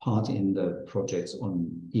part in the projects on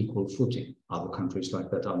equal footing. Other countries like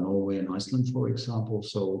that are Norway and Iceland, for example,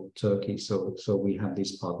 so Turkey. So we have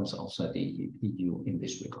these partners outside the EU in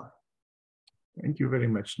this regard. Thank you very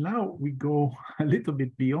much. Now we go a little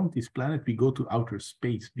bit beyond this planet. We go to outer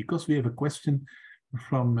space, because we have a question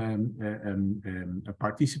from a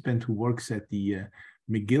participant who works at the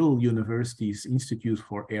McGill University's Institute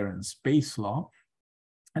for Air and Space Law.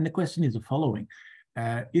 And the question is the following.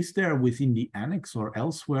 Is there within the annex or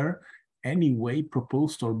elsewhere any way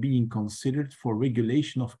proposed or being considered for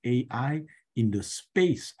regulation of AI in the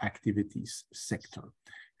space activities sector?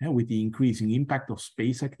 With the increasing impact of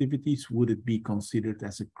space activities, would it be considered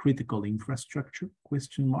as a critical infrastructure? ?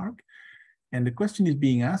 And the question is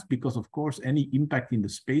being asked because, of course, any impact in the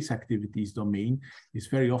space activities domain is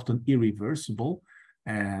very often irreversible.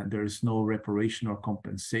 There is no reparation or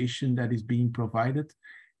compensation that is being provided.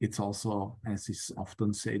 It's also, as is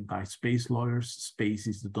often said by space lawyers, space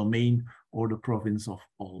is the domain or the province of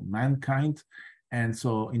all mankind. And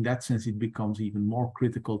so in that sense, it becomes even more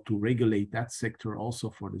critical to regulate that sector also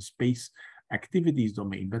for the space activities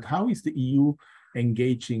domain. But how is the EU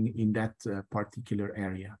engaging in that particular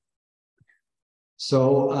area?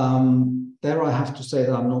 So there I have to say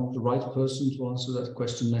that I'm not the right person to answer that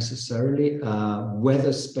question necessarily.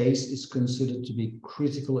 Whether space is considered to be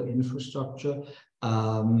critical infrastructure,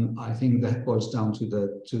 I think that boils down to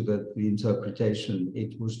the interpretation.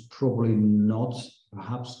 It was probably not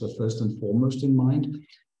perhaps the first and foremost in mind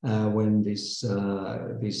when this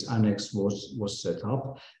annex was set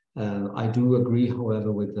up. I do agree,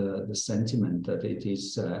 however, with the sentiment that it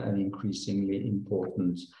is an increasingly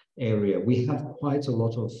important area. We have quite a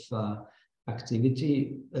lot of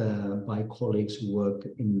activity by colleagues who work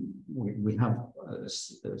in, we have a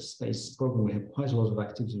space program, we have quite a lot of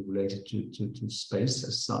activity related to space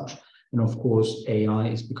as such. And of course, AI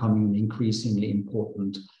is becoming an increasingly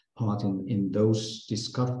important part in those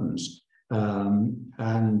discussions.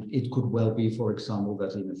 And it could well be, for example,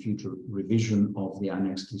 that in a future revision of the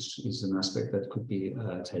annex, this is an aspect that could be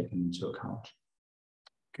taken into account.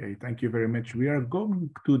 Okay, thank you very much. We are going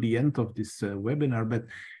to the end of this webinar, but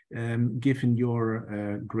given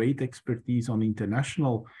your great expertise on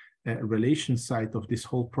international relations side of this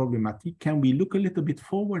whole problematic, can we look a little bit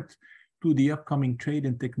forward to the upcoming Trade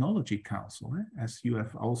and Technology Council? As you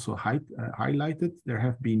have also highlighted, there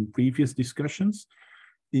have been previous discussions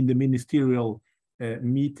in the ministerial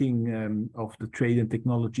meeting of the Trade and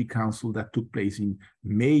Technology Council that took place in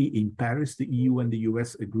May in Paris. The EU and the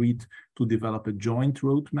US agreed to develop a joint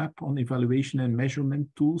roadmap on evaluation and measurement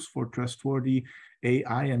tools for trustworthy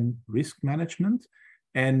AI and risk management.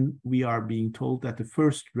 And we are being told that the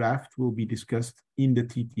first draft will be discussed in the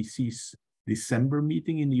TTC's December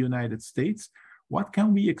meeting in the United States. What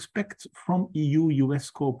can we expect from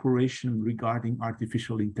EU-US cooperation regarding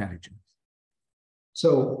artificial intelligence?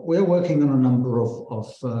 So we're working on a number of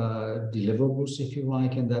deliverables, if you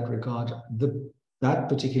like, in that regard. That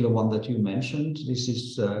particular one that you mentioned, this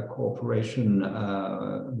is cooperation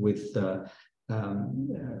with the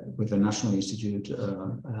National Institute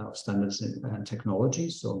of Standards and Technology,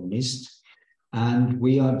 so NIST. And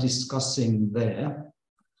we are discussing there,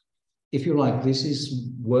 if you like, this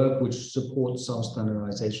is work which supports our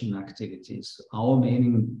standardization activities, our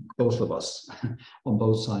meaning both of us on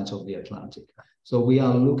both sides of the Atlantic. So we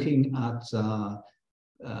are looking at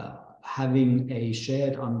having a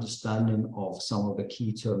shared understanding of some of the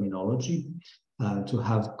key terminology, to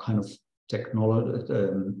have kind of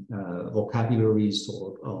vocabularies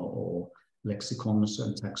or lexicons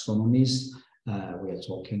and taxonomies. We are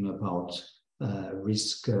talking about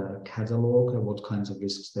risk catalog, what kinds of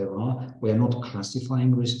risks there are. We are not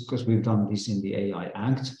classifying risks because we've done this in the AI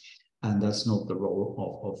Act, and that's not the role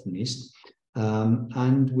of NIST.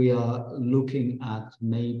 And we are looking at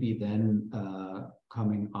maybe then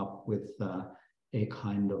coming up with a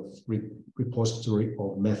kind of repository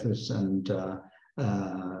of methods and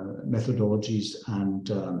methodologies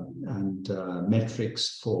and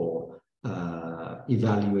metrics for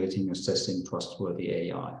evaluating, assessing trustworthy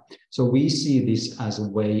AI. So we see this as a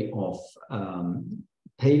way of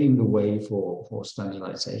paving the way for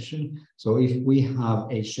standardization. So if we have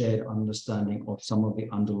a shared understanding of some of the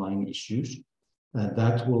underlying issues,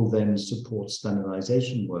 that will then support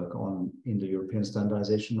standardization work in the European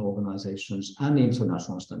standardization organizations and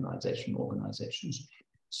international standardization organizations.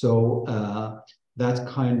 So that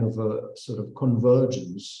kind of a sort of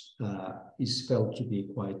convergence is felt to be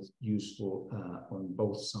quite useful on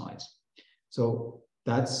both sides. So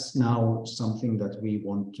that's now something that we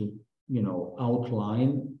want to,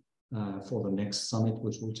 outline for the next summit,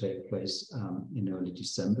 which will take place in early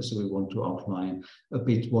December. So we want to outline a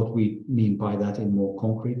bit what we mean by that in more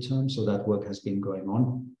concrete terms. So that work has been going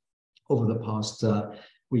on over the past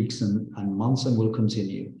weeks and months and will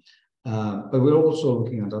continue. But we're also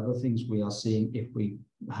looking at other things. We are seeing if we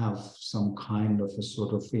have some kind of a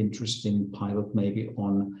sort of interesting pilot maybe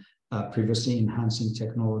on privacy enhancing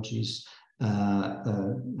technologies,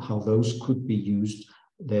 how those could be used.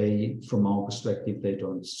 They, from our perspective, they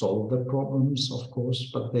don't solve the problems, of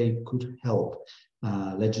course, but they could help.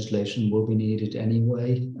 Legislation will be needed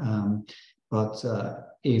anyway, but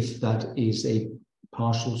if that is a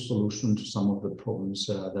partial solution to some of the problems,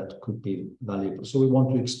 that could be valuable. So we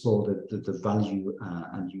want to explore the value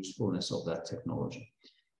and usefulness of that technology.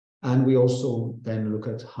 And we also then look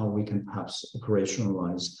at how we can perhaps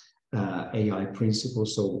operationalize AI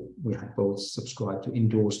principles. So we have both subscribed to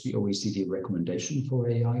endorse the OECD recommendation for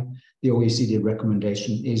AI. The OECD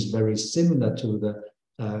recommendation is very similar to the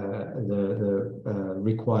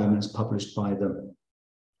requirements published by the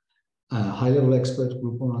high-level expert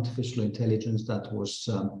group on artificial intelligence that was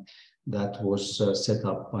set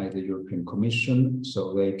up by the European Commission.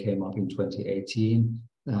 So they came up in 2018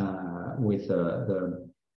 with the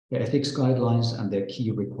ethics guidelines and their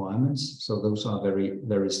key requirements. So those are very,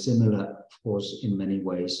 very similar, of course, in many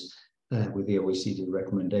ways with the OECD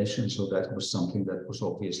recommendation. So that was something that was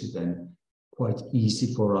obviously then quite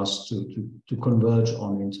easy for us to converge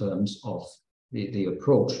on in terms of the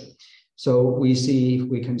approach. So we see if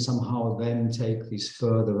we can somehow then take this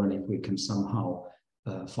further and if we can somehow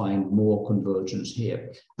find more convergence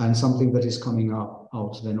here. And something that is coming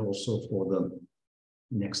out then also for the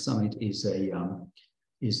next summit is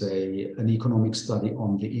an economic study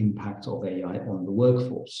on the impact of AI on the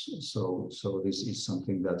workforce. So this is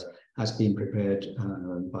something that has been prepared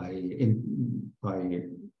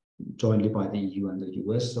jointly by the EU and the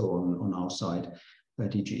US. So on our side,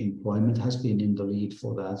 DG Employment has been in the lead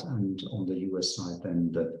for that, and on the US side,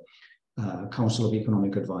 then the Council of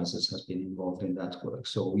Economic Advisors has been involved in that work.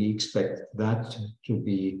 So we expect that to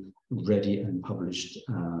be ready and published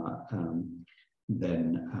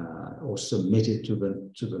or submitted to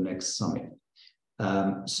the next summit.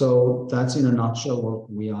 So that's in a nutshell what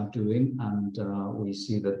we are doing, and we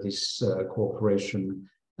see that this cooperation,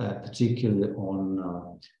 particularly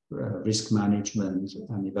on risk management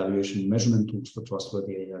and evaluation measurement tools for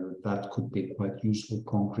trustworthy AI, that could be quite useful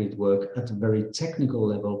concrete work at a very technical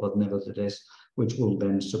level, but nevertheless, which will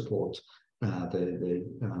then support the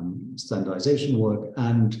standardization work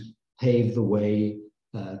and pave the way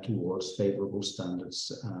towards favorable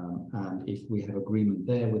standards. And if we have agreement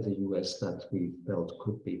there with the US, that we felt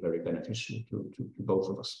could be very beneficial to both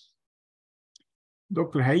of us.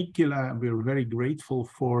 Dr. Heikkilä, we're very grateful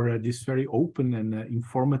for this very open and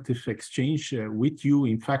informative exchange with you.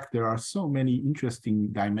 In fact, there are so many interesting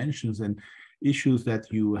dimensions and issues that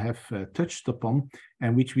you have touched upon,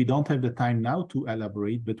 and which we don't have the time now to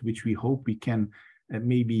elaborate, but which we hope we can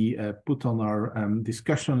maybe put on our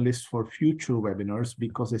discussion list for future webinars,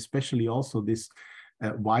 because especially also this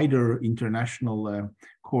wider international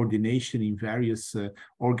coordination in various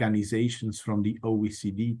organizations, from the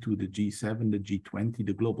OECD to the G7, the G20,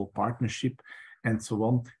 the Global Partnership, and so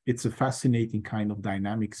on. It's a fascinating kind of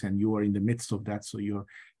dynamics, and you are in the midst of that. So you're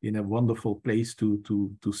in a wonderful place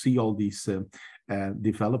to see all these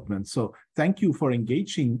developments. So thank you for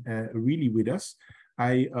engaging really with us.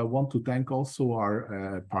 I want to thank also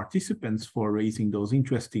our participants for raising those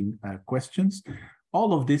interesting questions.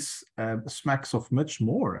 All of this smacks of much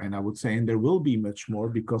more, and I would say, and there will be much more,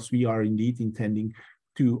 because we are indeed intending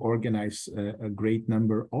to organize a great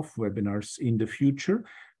number of webinars in the future.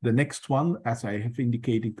 The next one, as I have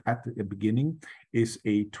indicated at the beginning, is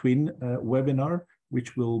a twin webinar,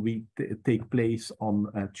 which will take place on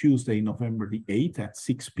Tuesday, November the 8th at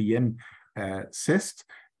 6 p.m. CEST.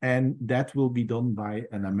 And that will be done by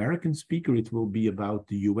an American speaker. It will be about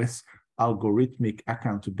the US Algorithmic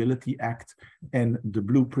Accountability Act and the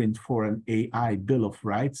blueprint for an AI Bill of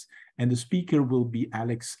Rights. And the speaker will be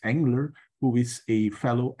Alex Engler, who is a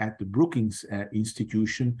fellow at the Brookings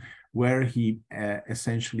Institution, where he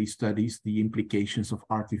essentially studies the implications of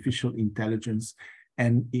artificial intelligence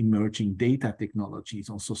and emerging data technologies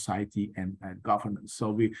on society and governance. So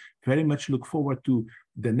we very much look forward to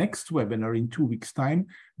the next webinar in 2 weeks' time.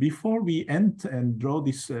 Before we end and draw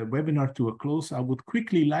this webinar to a close, I would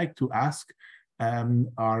quickly like to ask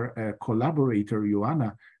our collaborator,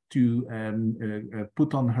 Joanna, to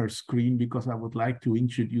put on her screen, because I would like to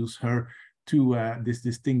introduce her to this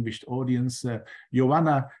distinguished audience.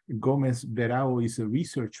 Joanna Gomez-Berao is a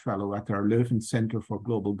research fellow at our Leuven Center for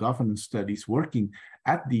Global Governance Studies, working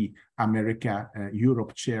at the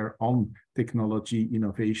America-Europe Chair on Technology,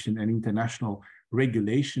 Innovation, and International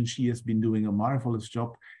Regulation. She has been doing a marvelous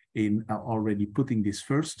job in already putting this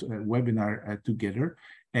first webinar together.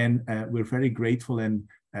 And we're very grateful, and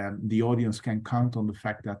the audience can count on the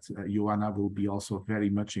fact that Joanna will be also very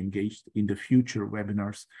much engaged in the future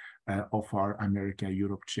webinars of our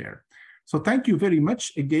America-Europe Chair. So thank you very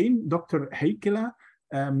much again, Dr. Heikkilä.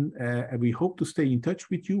 We hope to stay in touch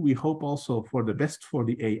with you. We hope also for the best for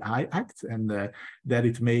the AI Act, and that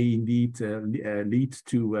it may indeed lead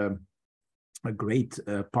to a great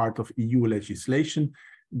part of EU legislation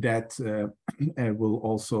that will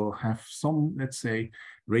also have some, let's say,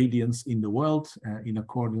 radiance in the world in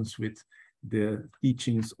accordance with the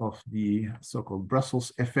teachings of the so-called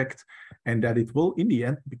Brussels effect, and that it will, in the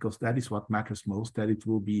end, because that is what matters most, that it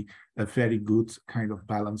will be a very good kind of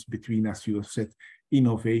balance between, as you have said,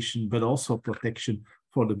 innovation, but also protection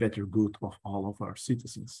for the better good of all of our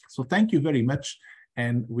citizens. So thank you very much,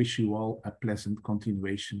 and wish you all a pleasant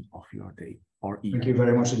continuation of your day or evening. Thank you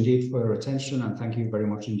very much indeed for your attention, and thank you very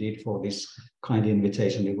much indeed for this kind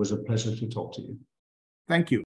invitation. It was a pleasure to talk to you. Thank you.